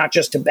groups not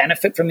just to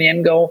benefit from the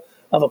end goal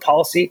of a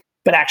policy,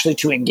 but actually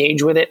to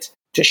engage with it,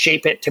 to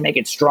shape it, to make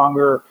it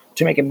stronger,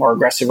 to make it more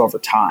aggressive over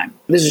time.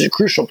 This is a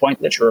crucial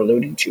point that you're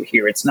alluding to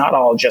here. It's not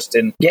all just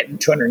in getting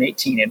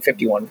 218 and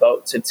 51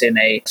 votes. It's in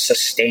a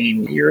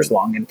sustained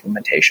years-long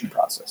implementation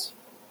process.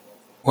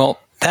 Well,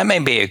 that may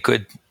be a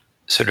good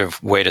sort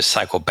of way to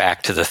cycle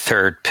back to the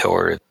third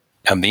pillar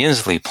of the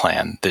Inslee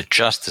Plan, the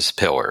justice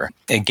pillar.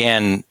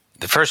 Again,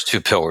 the first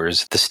two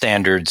pillars, the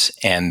standards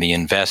and the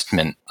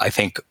investment, I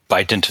think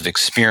by dint of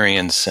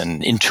experience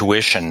and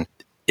intuition,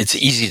 it's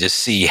easy to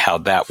see how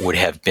that would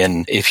have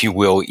been, if you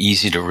will,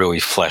 easy to really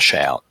flesh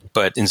out.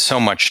 But in so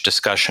much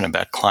discussion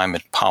about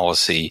climate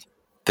policy,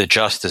 the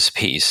justice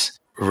piece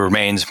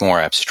remains more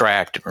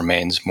abstract, it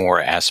remains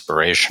more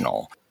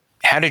aspirational.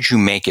 How did you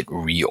make it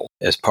real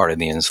as part of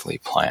the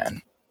Inslee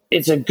Plan?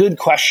 It's a good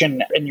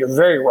question, and you're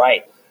very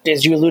right.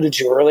 As you alluded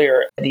to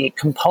earlier, the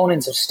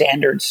components of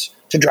standards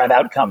to drive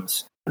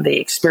outcomes, the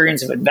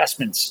experience of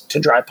investments to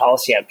drive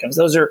policy outcomes,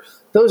 those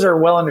are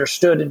well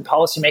understood in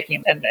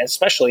policymaking, and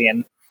especially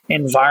in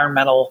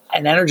environmental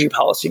and energy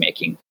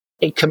policymaking.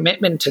 A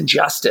commitment to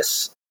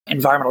justice,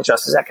 environmental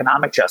justice,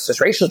 economic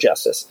justice, racial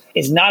justice,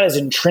 is not as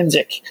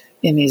intrinsic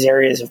in these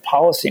areas of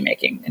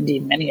policymaking,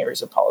 indeed many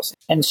areas of policy.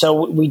 And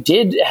so we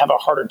did have a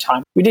harder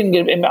time. We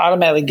didn't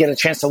automatically get a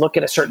chance to look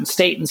at a certain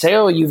state and say,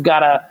 oh, you've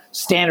got a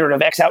standard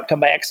of X outcome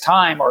by X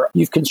time, or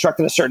you've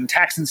constructed a certain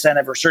tax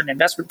incentive or certain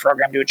investment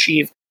program to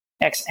achieve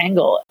X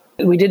angle.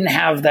 We didn't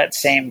have that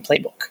same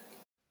playbook.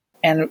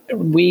 And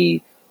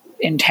we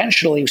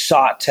intentionally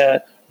sought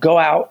to go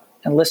out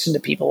and listen to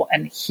people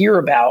and hear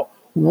about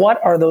what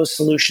are those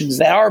solutions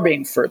that are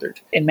being furthered.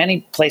 In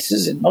many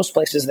places, in most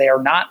places, they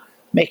are not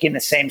making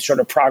the same sort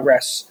of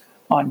progress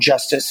on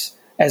justice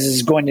as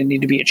is going to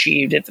need to be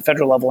achieved at the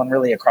federal level and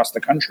really across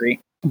the country.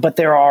 But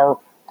there are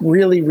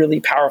really, really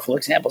powerful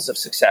examples of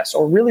success,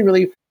 or really,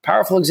 really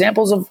powerful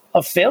examples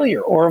of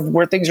failure, or of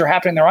where things are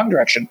happening in the wrong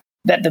direction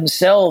that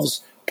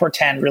themselves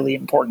portend really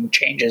important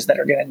changes that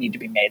are going to need to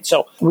be made.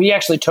 So we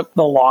actually took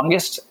the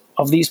longest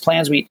of these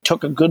plans. We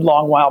took a good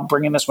long while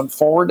bringing this one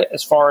forward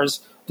as far as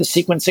the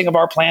sequencing of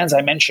our plans.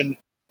 I mentioned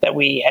that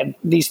we had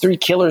these 3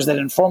 killers that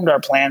informed our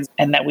plans,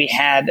 and that we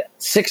had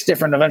 6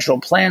 different eventual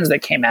plans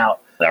that came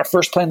out. Our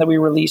first plan that we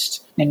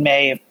released in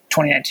May of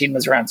 2019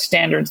 was around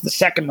standards. The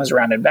second was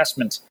around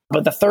investments.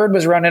 But the third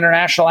was around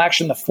international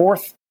action. The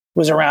fourth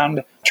was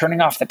around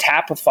turning off the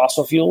tap with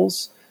fossil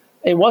fuels.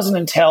 It wasn't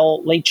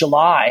until late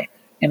July,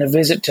 in a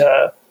visit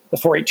to the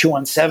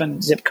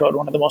 48217 zip code,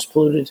 one of the most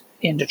polluted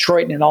in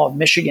Detroit and in all of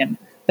Michigan,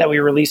 that we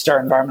released our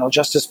environmental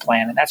justice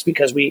plan. And that's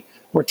because we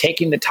were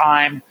taking the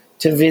time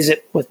to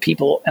visit with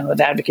people and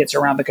with advocates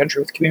around the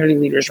country, with community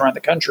leaders around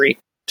the country,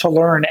 to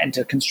learn and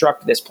to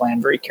construct this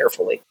plan very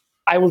carefully.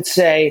 I would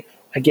say,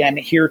 again,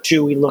 here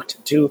too, we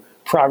looked to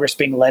progress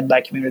being led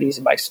by communities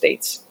and by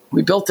states.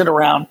 We built it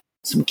around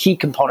some key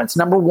components.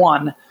 Number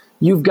one,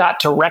 you've got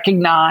to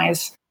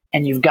recognize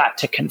and you've got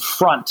to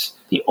confront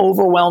the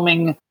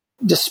overwhelming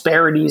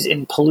disparities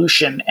in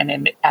pollution and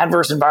in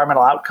adverse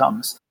environmental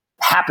outcomes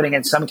happening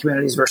in some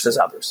communities versus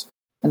others.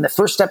 And the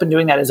first step in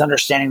doing that is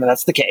understanding that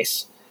that's the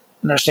case,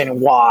 and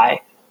understanding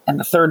why. And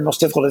the third most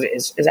difficult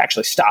is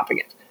actually stopping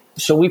it.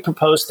 So we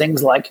propose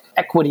things like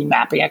equity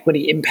mapping,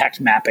 equity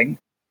impact mapping,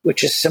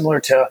 which is similar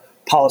to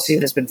policy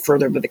that has been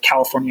furthered with the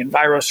California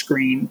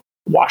EnviroScreen,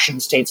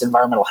 Washington State's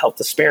environmental health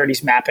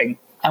disparities mapping.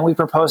 And we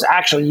propose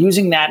actually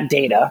using that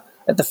data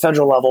at the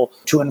federal level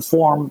to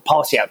inform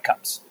policy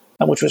outcomes,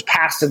 which was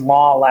passed in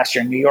law last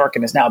year in New York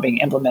and is now being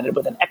implemented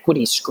with an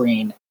equity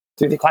screen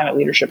through the Climate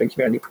Leadership and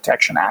Community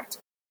Protection Act.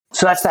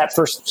 So that's that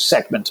first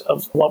segment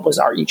of what was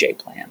our EJ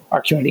plan,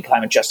 our Community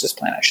Climate Justice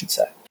Plan, I should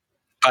say.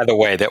 By the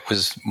way, that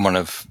was one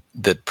of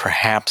the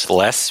perhaps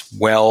less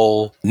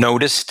well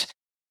noticed,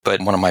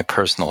 but one of my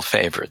personal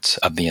favorites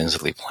of the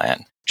Inslee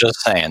Plan.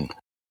 Just saying.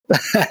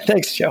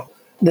 Thanks, Joe.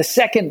 The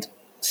second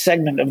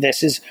segment of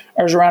this is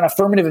around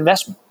affirmative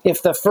investment.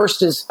 If the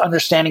first is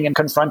understanding and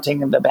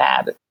confronting the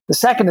bad, the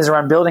second is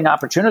around building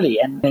opportunity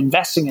and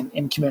investing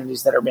in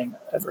communities that are being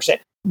adverse.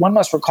 One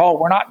must recall,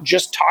 we're not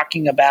just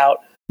talking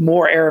about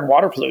more air and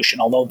water pollution,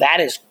 although that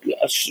is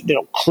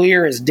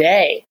clear as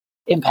day,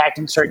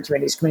 impacting certain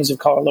communities of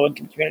color,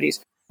 low-income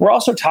communities. We're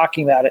also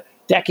talking about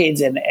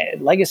decades and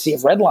legacy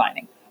of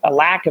redlining, a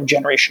lack of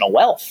generational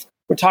wealth.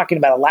 We're talking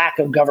about a lack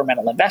of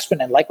governmental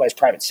investment and likewise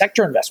private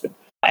sector investment.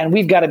 And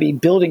we've got to be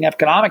building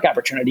economic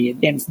opportunity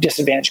in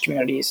disadvantaged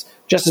communities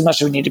just as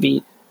much as we need to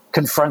be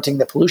confronting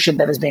the pollution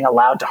that is being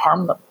allowed to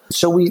harm them.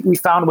 So we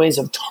found ways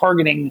of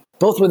targeting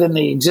both within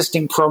the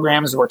existing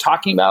programs that we're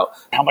talking about.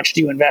 How much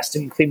do you invest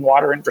in clean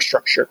water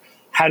infrastructure?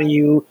 How do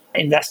you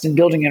invest in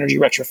building energy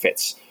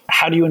retrofits?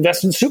 How do you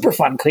invest in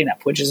Superfund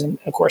cleanup, which is,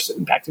 of course,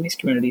 impacting these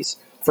communities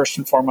first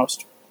and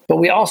foremost? But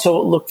we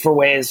also look for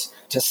ways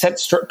to set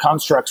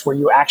constructs where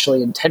you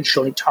actually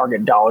intentionally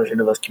target dollars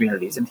into those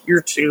communities. And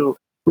here, too,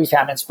 we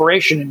found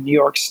inspiration in New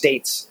York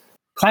State's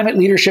Climate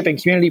Leadership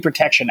and Community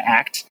Protection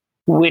Act,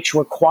 which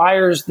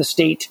requires the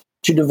state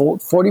to devote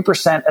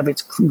 40% of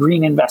its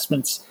green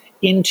investments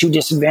into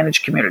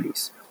disadvantaged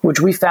communities, which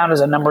we found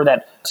is a number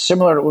that,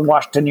 similar to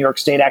Washington, New York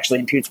State, actually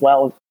imputes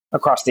well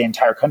across the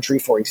entire country.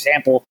 For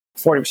example,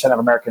 40% of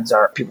Americans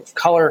are people of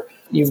color.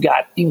 You've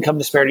got income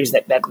disparities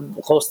that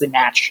closely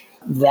match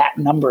that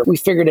number. We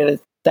figured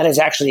that is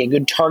actually a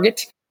good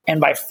target. And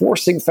by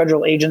forcing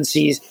federal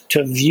agencies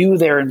to view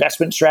their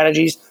investment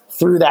strategies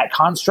through that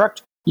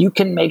construct, you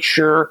can make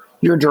sure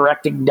you're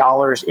directing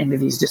dollars into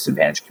these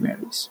disadvantaged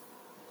communities.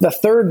 The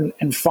third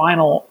and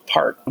final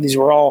part, these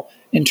were all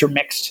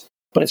intermixed,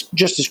 but it's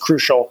just as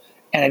crucial,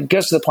 and it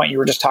goes to the point you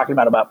were just talking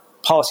about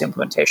policy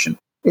implementation,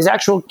 is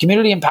actual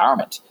community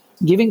empowerment,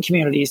 giving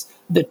communities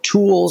the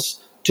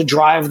tools to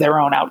drive their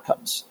own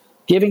outcomes,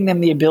 giving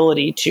them the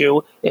ability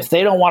to, if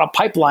they don't want a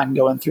pipeline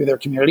going through their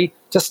community,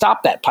 to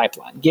stop that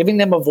pipeline, giving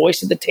them a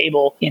voice at the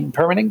table in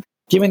permitting,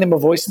 giving them a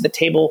voice at the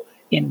table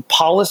in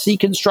policy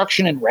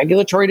construction and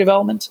regulatory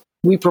development.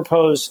 We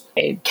propose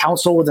a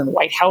council within the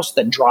White House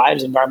that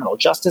drives environmental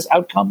justice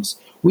outcomes.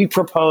 We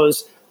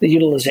propose the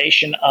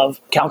utilization of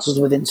councils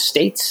within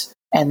states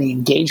and the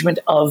engagement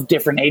of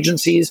different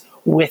agencies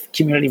with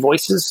community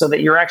voices so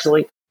that you're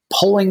actually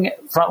pulling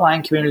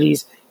frontline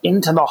communities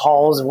into the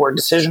halls where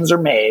decisions are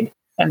made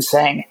and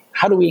saying,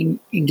 how do we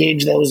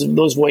engage those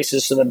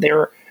voices so that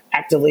they're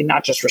actively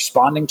not just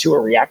responding to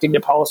or reacting to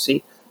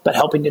policy, but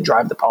helping to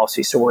drive the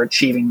policy so we're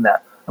achieving the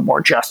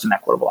more just and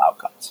equitable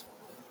outcomes.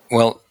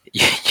 Well,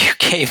 you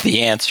gave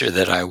the answer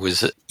that I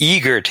was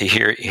eager to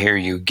hear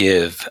you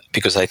give,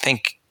 because I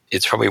think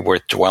it's probably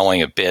worth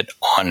dwelling a bit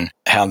on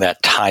how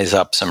that ties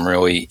up some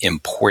really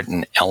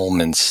important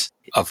elements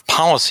of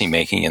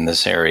policymaking in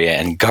this area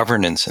and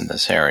governance in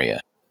this area.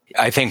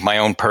 I think my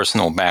own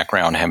personal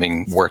background,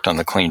 having worked on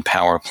the Clean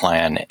Power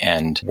Plan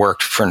and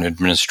worked for an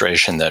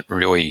administration that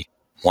really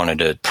wanted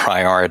to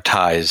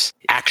prioritize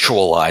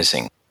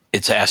actualizing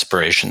its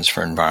aspirations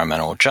for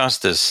environmental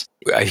justice,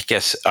 I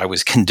guess I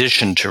was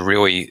conditioned to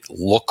really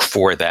look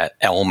for that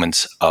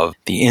elements of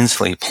the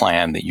Inslee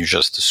plan that you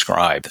just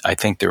described. I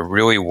think they're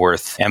really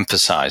worth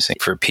emphasizing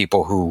for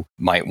people who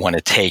might want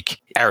to take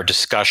our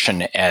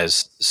discussion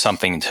as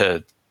something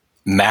to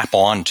map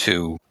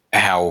onto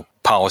how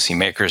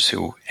policymakers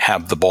who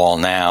have the ball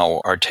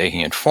now are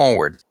taking it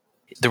forward.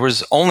 There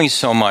was only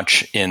so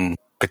much in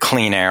the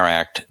Clean Air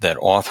Act that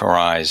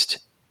authorized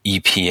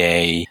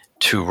EPA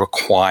to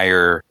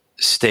require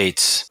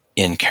states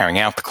in carrying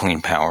out the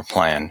Clean Power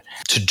Plan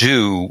to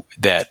do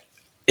that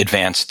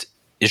advanced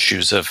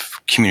issues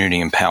of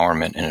community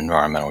empowerment and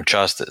environmental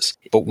justice.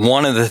 But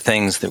one of the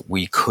things that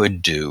we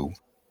could do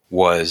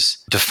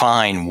was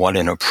define what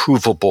an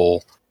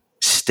approvable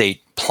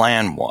state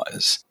plan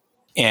was.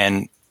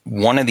 And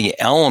one of the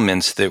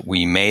elements that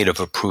we made of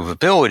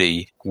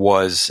approvability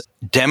was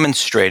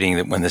demonstrating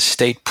that when the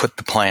state put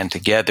the plan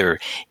together,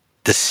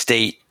 the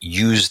state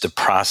used a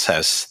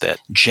process that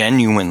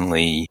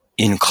genuinely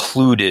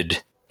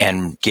included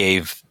and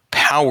gave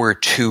power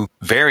to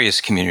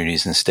various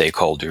communities and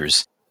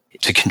stakeholders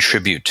to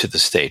contribute to the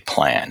state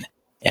plan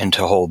and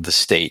to hold the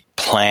state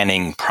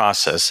planning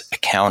process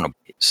accountable.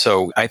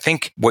 So I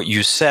think what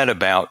you said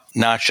about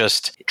not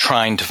just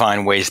trying to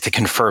find ways to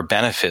confer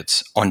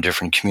benefits on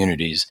different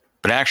communities,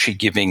 but actually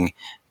giving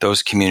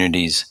those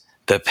communities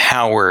the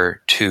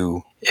power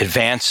to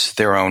advance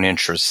their own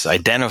interests,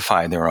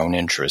 identify their own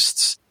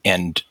interests,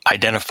 and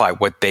identify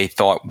what they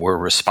thought were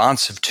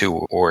responsive to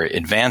or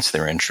advance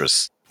their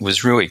interests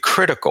was really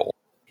critical.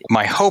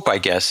 My hope, I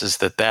guess, is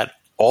that that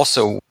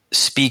also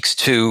speaks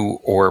to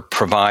or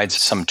provides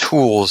some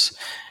tools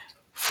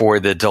for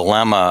the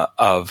dilemma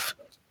of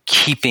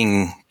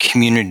keeping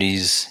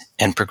communities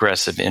and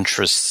progressive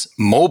interests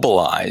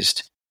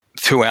mobilized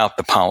throughout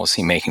the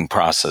policymaking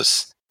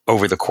process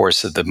over the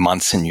course of the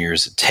months and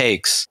years it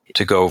takes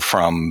to go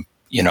from,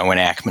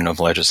 enactment of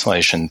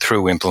legislation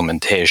through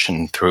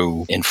implementation,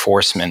 through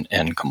enforcement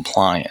and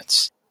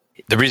compliance.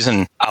 The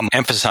reason I'm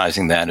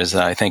emphasizing that is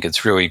that I think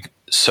it's really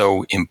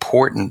so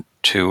important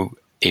to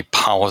a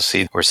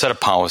policy or set of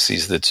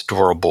policies that's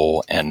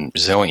durable and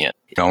resilient,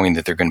 knowing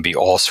that there are going to be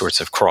all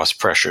sorts of cross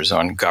pressures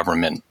on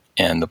government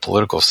and the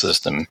political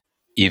system,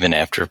 even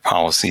after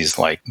policies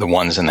like the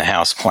ones in the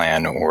House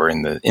plan or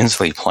in the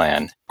Inslee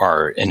plan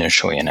are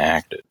initially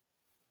enacted.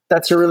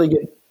 That's a really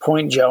good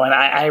point, Joe. And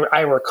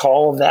I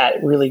recall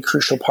that really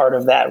crucial part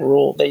of that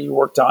rule that you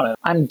worked on.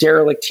 I'm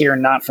derelict here,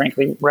 not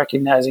frankly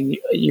recognizing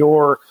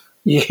your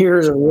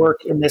years of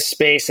work in this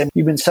space. And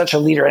you've been such a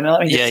leader. And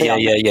let me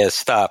just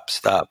Stop.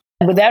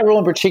 But that rule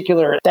in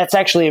particular, that's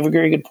actually a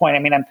very good point. I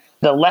mean,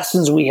 the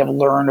lessons we have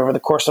learned over the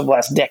course of the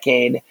last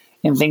decade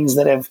and things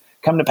that have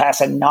come to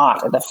pass and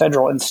not at the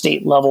federal and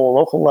state level,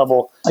 local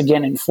level,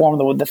 again, inform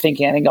the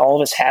thinking I think all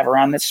of us have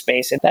around this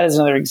space. And that is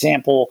another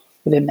example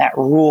within that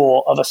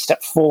rule of a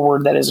step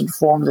forward that has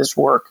informed this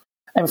work.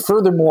 And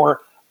furthermore,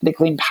 the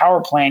Clean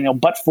Power Plan,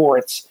 but for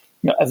its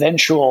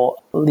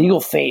eventual legal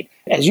fate,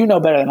 as you know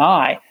better than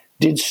I,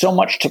 did so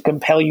much to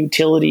compel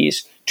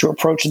utilities to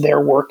approach their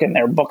work and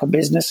their book of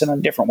business in a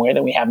different way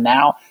than we have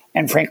now,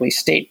 and frankly,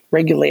 state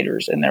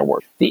regulators in their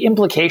work. The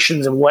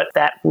implications of what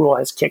that rule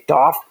has kicked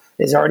off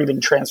has already been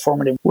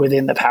transformative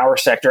within the power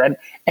sector.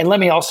 And let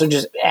me also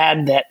just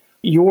add that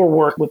your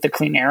work with the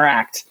Clean Air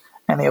Act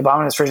and the Obama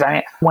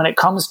administration, when it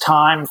comes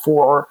time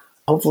for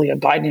hopefully a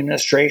Biden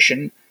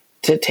administration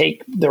to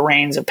take the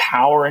reins of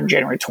power in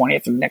January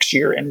 20th of next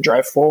year and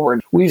drive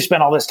forward, we've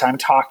spent all this time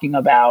talking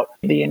about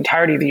the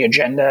entirety of the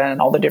agenda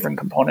and all the different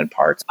component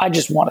parts. I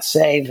just want to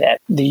say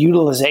that the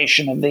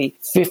utilization of the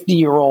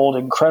 50-year-old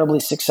incredibly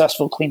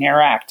successful Clean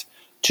Air Act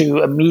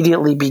to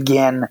immediately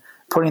begin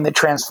putting the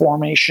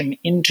transformation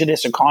into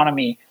this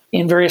economy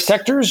in various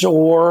sectors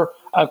or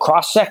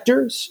across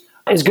sectors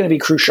is going to be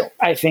crucial.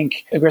 I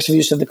think aggressive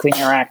use of the Clean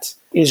Air Act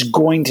is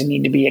going to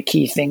need to be a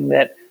key thing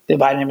that the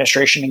Biden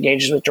administration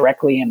engages with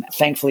directly. And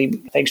thankfully,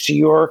 thanks to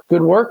your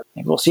good work,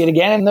 and we'll see it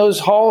again in those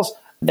halls,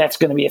 that's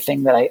going to be a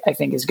thing that I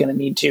think is going to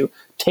need to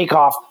take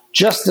off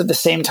just at the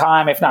same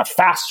time, if not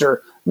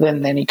faster,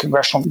 than any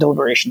congressional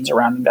deliberations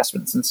around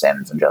investments in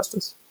standards and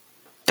justice.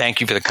 Thank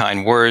you for the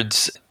kind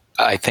words.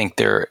 I think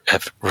they're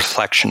a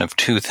reflection of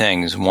two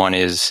things. One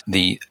is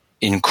the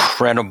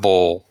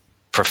incredible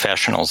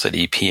professionals at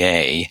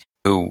EPA,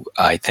 who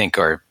I think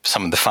are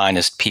some of the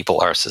finest people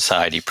our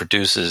society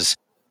produces,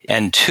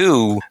 and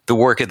two, the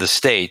work of the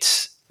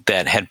states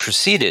that had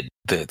preceded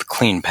the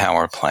Clean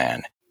Power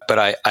Plan.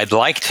 But I'd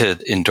like to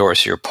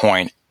endorse your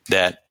point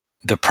that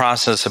the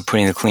process of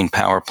putting the Clean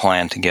Power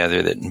Plan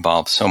together that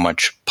involved so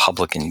much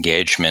public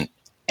engagement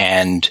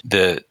and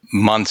the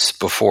months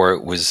before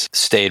it was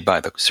stayed by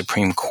the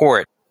Supreme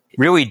Court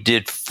really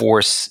did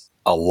force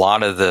a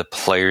lot of the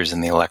players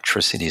in the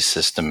electricity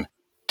system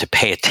to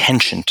pay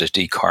attention to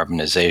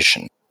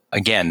decarbonization.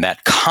 Again,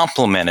 that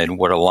complemented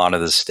what a lot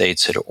of the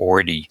states had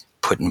already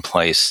put in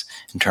place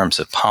in terms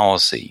of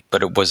policy,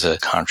 but it was a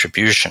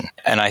contribution.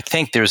 And I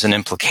think there's an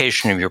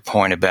implication of your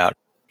point about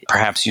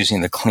perhaps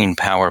using the Clean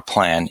Power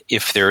Plan,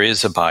 if there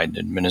is a Biden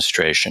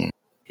administration,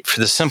 for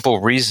the simple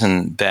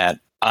reason that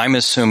I'm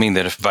assuming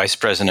that if Vice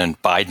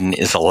President Biden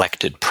is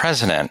elected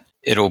president,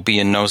 it'll be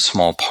in no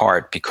small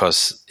part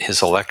because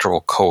his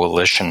electoral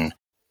coalition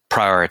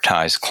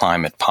prioritized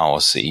climate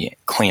policy,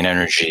 clean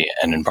energy,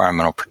 and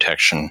environmental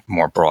protection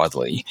more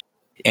broadly.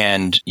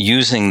 And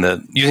using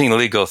the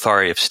legal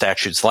authority of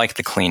statutes like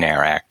the Clean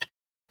Air Act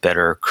that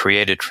are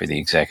created for the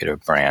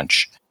executive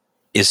branch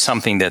is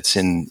something that's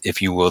in, if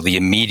you will, the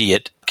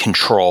immediate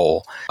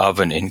control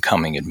of an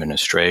incoming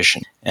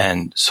administration.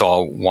 And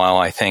so while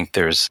I think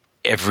there's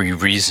every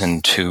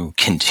reason to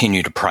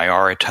continue to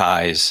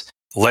prioritize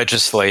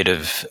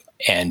legislative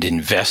and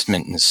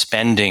investment and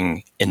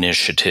spending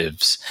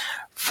initiatives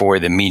for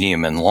the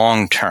medium and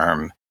long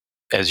term,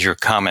 as your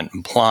comment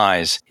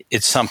implies,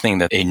 it's something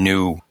that a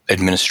new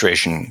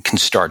administration can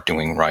start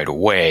doing right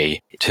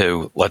away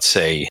to, let's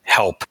say,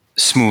 help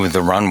smooth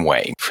the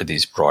runway for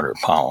these broader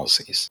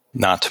policies.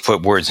 Not to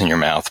put words in your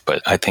mouth,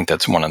 but I think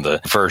that's one of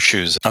the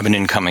virtues of an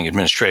incoming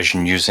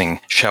administration using,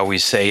 shall we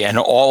say, an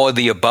all of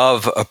the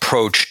above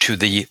approach to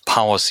the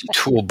policy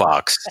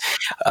toolbox,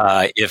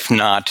 if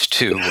not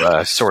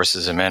to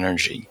sources of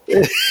energy.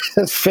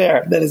 That's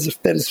fair. That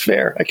is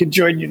fair. I could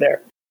join you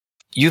there.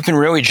 You've been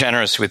really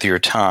generous with your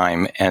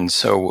time, and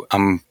so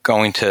I'm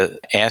going to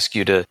ask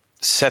you to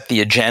set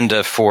the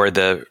agenda for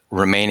the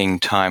remaining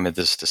time of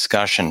this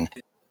discussion.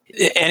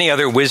 Any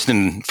other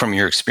wisdom from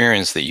your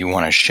experience that you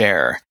want to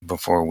share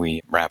before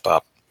we wrap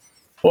up?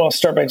 Well, I'll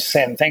start by just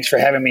saying thanks for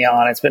having me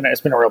on. It's been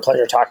a real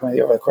pleasure talking with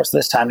you over the course of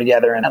this time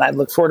together, and I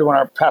look forward to when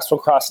our paths will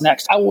cross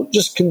next. I will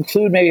just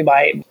conclude maybe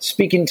by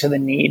speaking to the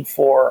need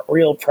for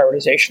real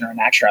prioritization or an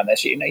action on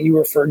this. You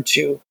referred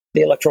to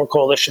the electoral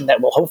coalition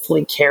that will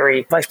hopefully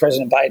carry Vice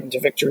President Biden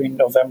to victory in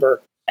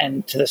November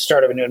and to the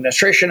start of a new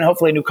administration, and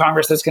hopefully a new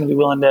Congress that's going to be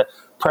willing to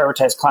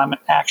prioritize climate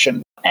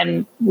action.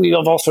 And we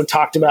have also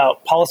talked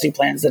about policy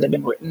plans that have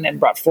been written and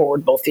brought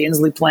forward, both the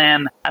Inslee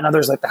Plan and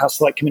others like the House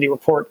Select Committee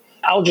report.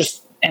 I'll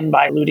just end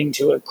by alluding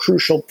to a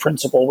crucial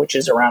principle, which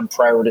is around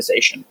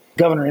prioritization.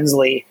 Governor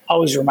Inslee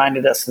always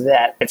reminded us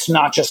that it's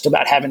not just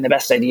about having the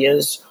best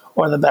ideas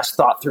or the best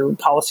thought through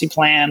policy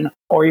plan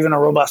or even a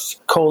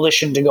robust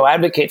coalition to go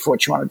advocate for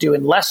what you want to do,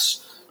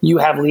 unless you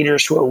have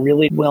leaders who are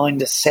really willing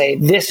to say,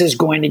 this is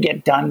going to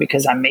get done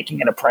because I'm making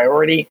it a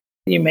priority.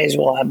 You may as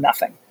well have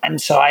nothing. And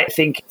so I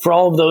think for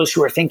all of those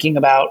who are thinking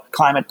about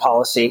climate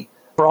policy,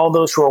 for all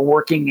those who are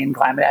working in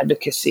climate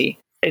advocacy,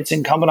 it's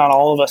incumbent on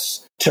all of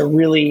us to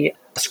really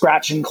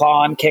scratch and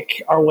claw and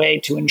kick our way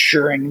to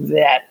ensuring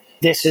that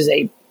this is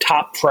a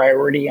top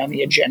priority on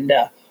the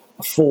agenda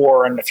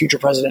for a future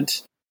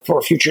president,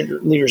 for future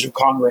leaders of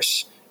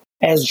Congress.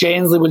 As Jay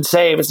Inslee would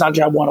say, if it's not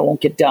job one, it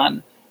won't get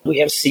done. We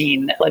have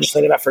seen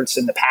legislative efforts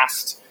in the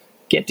past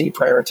get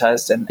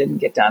deprioritized and didn't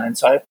get done. And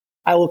so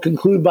I will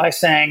conclude by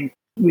saying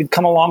we've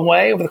come a long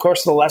way over the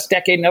course of the last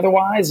decade and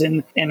otherwise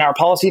in our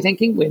policy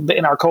thinking,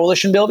 in our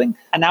coalition building.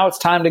 And now it's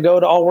time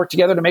to all work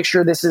together to make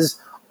sure this is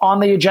on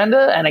the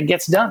agenda and it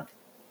gets done.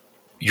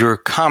 Your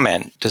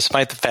comment,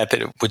 despite the fact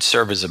that it would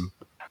serve as an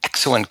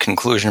excellent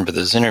conclusion for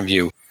this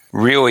interview,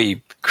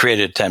 really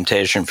created a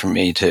temptation for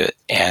me to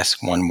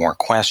ask one more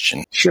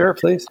question. Sure,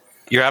 please.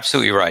 You're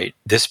absolutely right.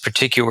 This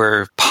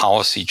particular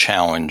policy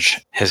challenge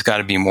has got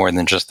to be more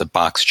than just a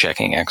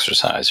box-checking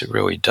exercise. It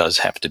really does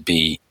have to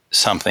be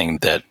something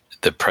that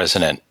the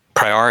president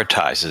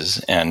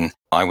prioritizes. And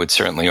I would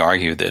certainly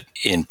argue that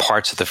in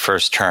parts of the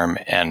first term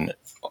and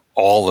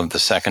all of the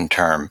second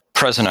term,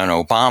 President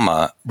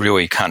Obama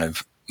really kind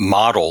of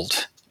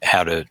modeled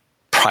how to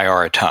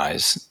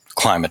prioritize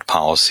climate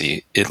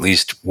policy, at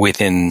least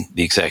within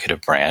the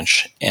executive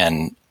branch.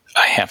 And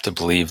I have to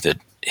believe that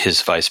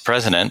his vice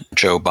president,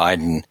 Joe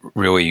Biden,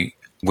 really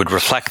would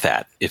reflect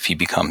that if he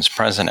becomes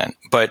president.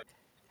 But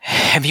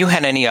have you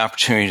had any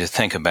opportunity to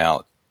think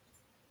about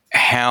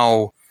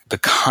how the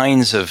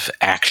kinds of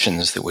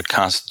actions that would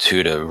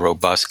constitute a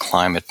robust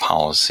climate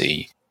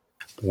policy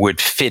would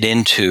fit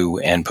into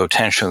and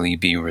potentially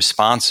be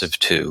responsive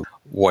to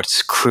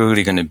what's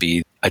clearly going to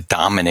be a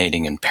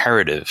dominating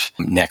imperative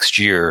next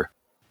year,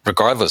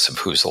 regardless of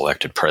who's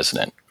elected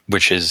president,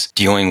 which is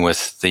dealing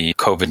with the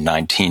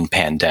COVID-19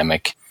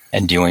 pandemic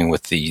and dealing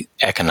with the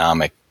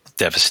economic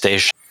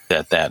devastation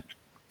that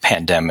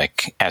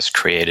pandemic has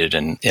created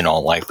and in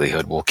all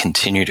likelihood will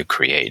continue to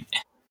create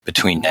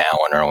between now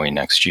and early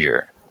next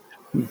year?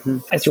 Mm-hmm.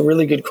 It's a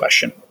really good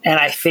question. And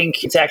I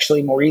think it's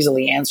actually more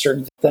easily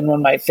answered than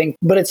one might think.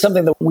 But it's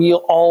something that we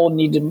all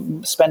need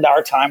to spend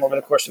our time over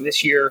the course of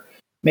this year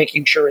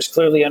making sure is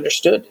clearly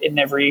understood in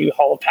every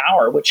hall of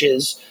power, which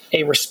is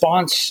a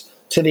response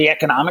to the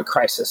economic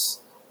crisis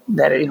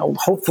that,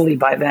 hopefully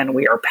by then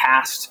we are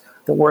past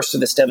the worst of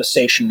this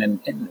devastation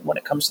and when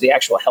it comes to the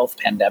actual health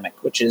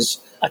pandemic, which is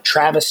a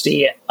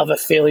travesty of a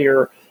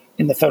failure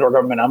in the federal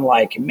government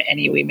unlike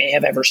any we may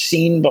have ever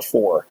seen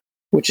before,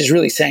 which is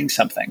really saying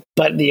something.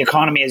 But the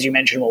economy, as you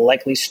mentioned, will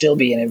likely still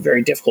be in a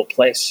very difficult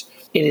place.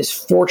 It is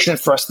fortunate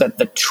for us that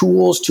the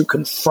tools to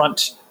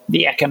confront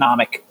the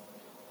economic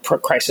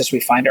crisis we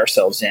find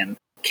ourselves in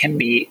can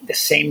be the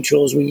same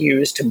tools we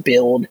use to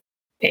build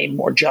a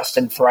more just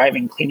and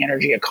thriving clean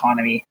energy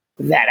economy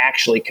that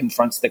actually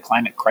confronts the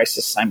climate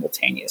crisis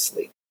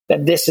simultaneously.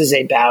 That this is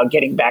about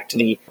getting back to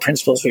the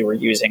principles we were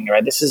using,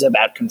 right? This is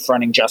about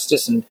confronting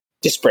justice and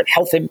disparate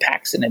health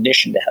impacts in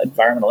addition to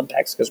environmental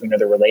impacts, because we know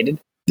they're related.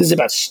 This is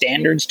about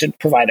standards to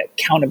provide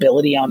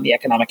accountability on the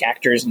economic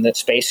actors in that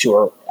space who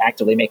are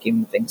actively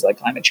making things like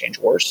climate change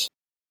worse.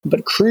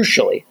 But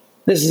crucially,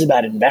 this is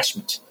about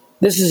investment.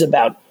 This is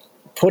about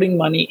putting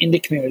money into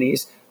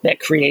communities that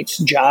creates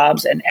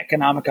jobs and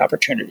economic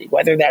opportunity,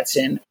 whether that's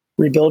in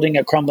rebuilding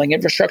a crumbling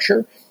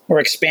infrastructure or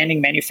expanding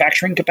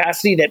manufacturing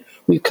capacity that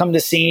we've come to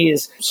see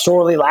is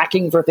sorely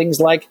lacking for things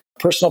like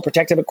personal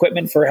protective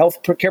equipment for health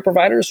care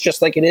providers,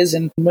 just like it is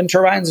in wind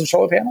turbines and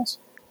solar panels,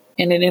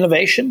 and in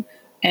innovation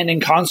and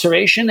in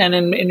conservation and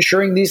in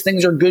ensuring these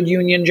things are good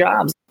union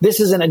jobs. This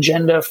is an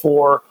agenda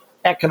for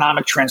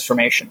economic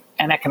transformation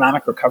and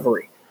economic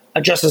recovery,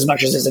 just as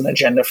much as it's an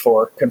agenda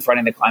for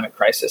confronting the climate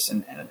crisis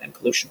and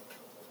pollution.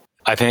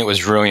 I think it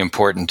was really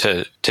important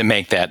to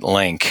make that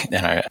link,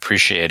 and I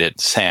appreciate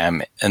it,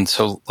 Sam. And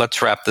so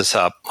let's wrap this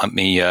up. Let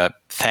me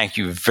thank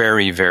you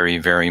very, very,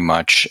 very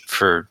much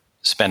for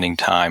spending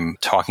time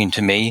talking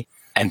to me.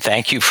 And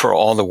thank you for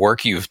all the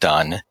work you've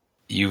done.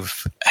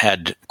 You've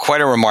had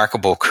quite a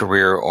remarkable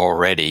career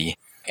already.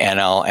 And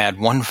I'll add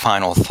one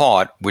final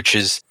thought, which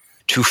is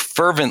to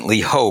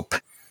fervently hope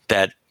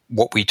that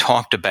what we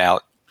talked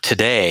about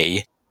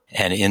today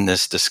and in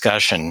this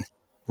discussion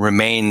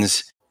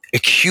remains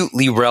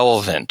acutely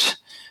relevant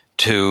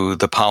to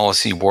the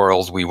policy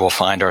world we will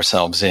find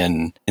ourselves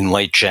in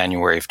late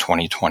January of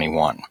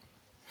 2021.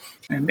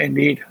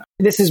 Indeed.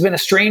 This has been a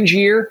strange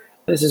year.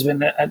 This has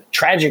been a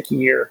tragic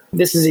year.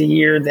 This is a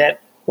year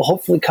that will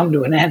hopefully come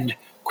to an end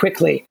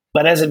quickly.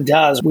 But as it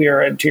does, we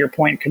are, to your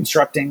point,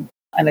 constructing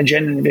an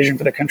agenda and vision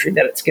for the country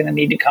that it's going to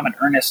need to come in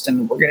earnest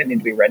and we're going to need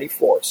to be ready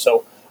for.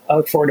 So I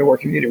look forward to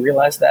working with you to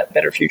realize that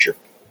better future.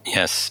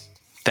 Yes.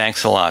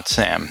 Thanks a lot,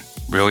 Sam.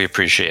 Really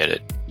appreciate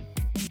it.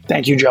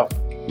 Thank you, Joe.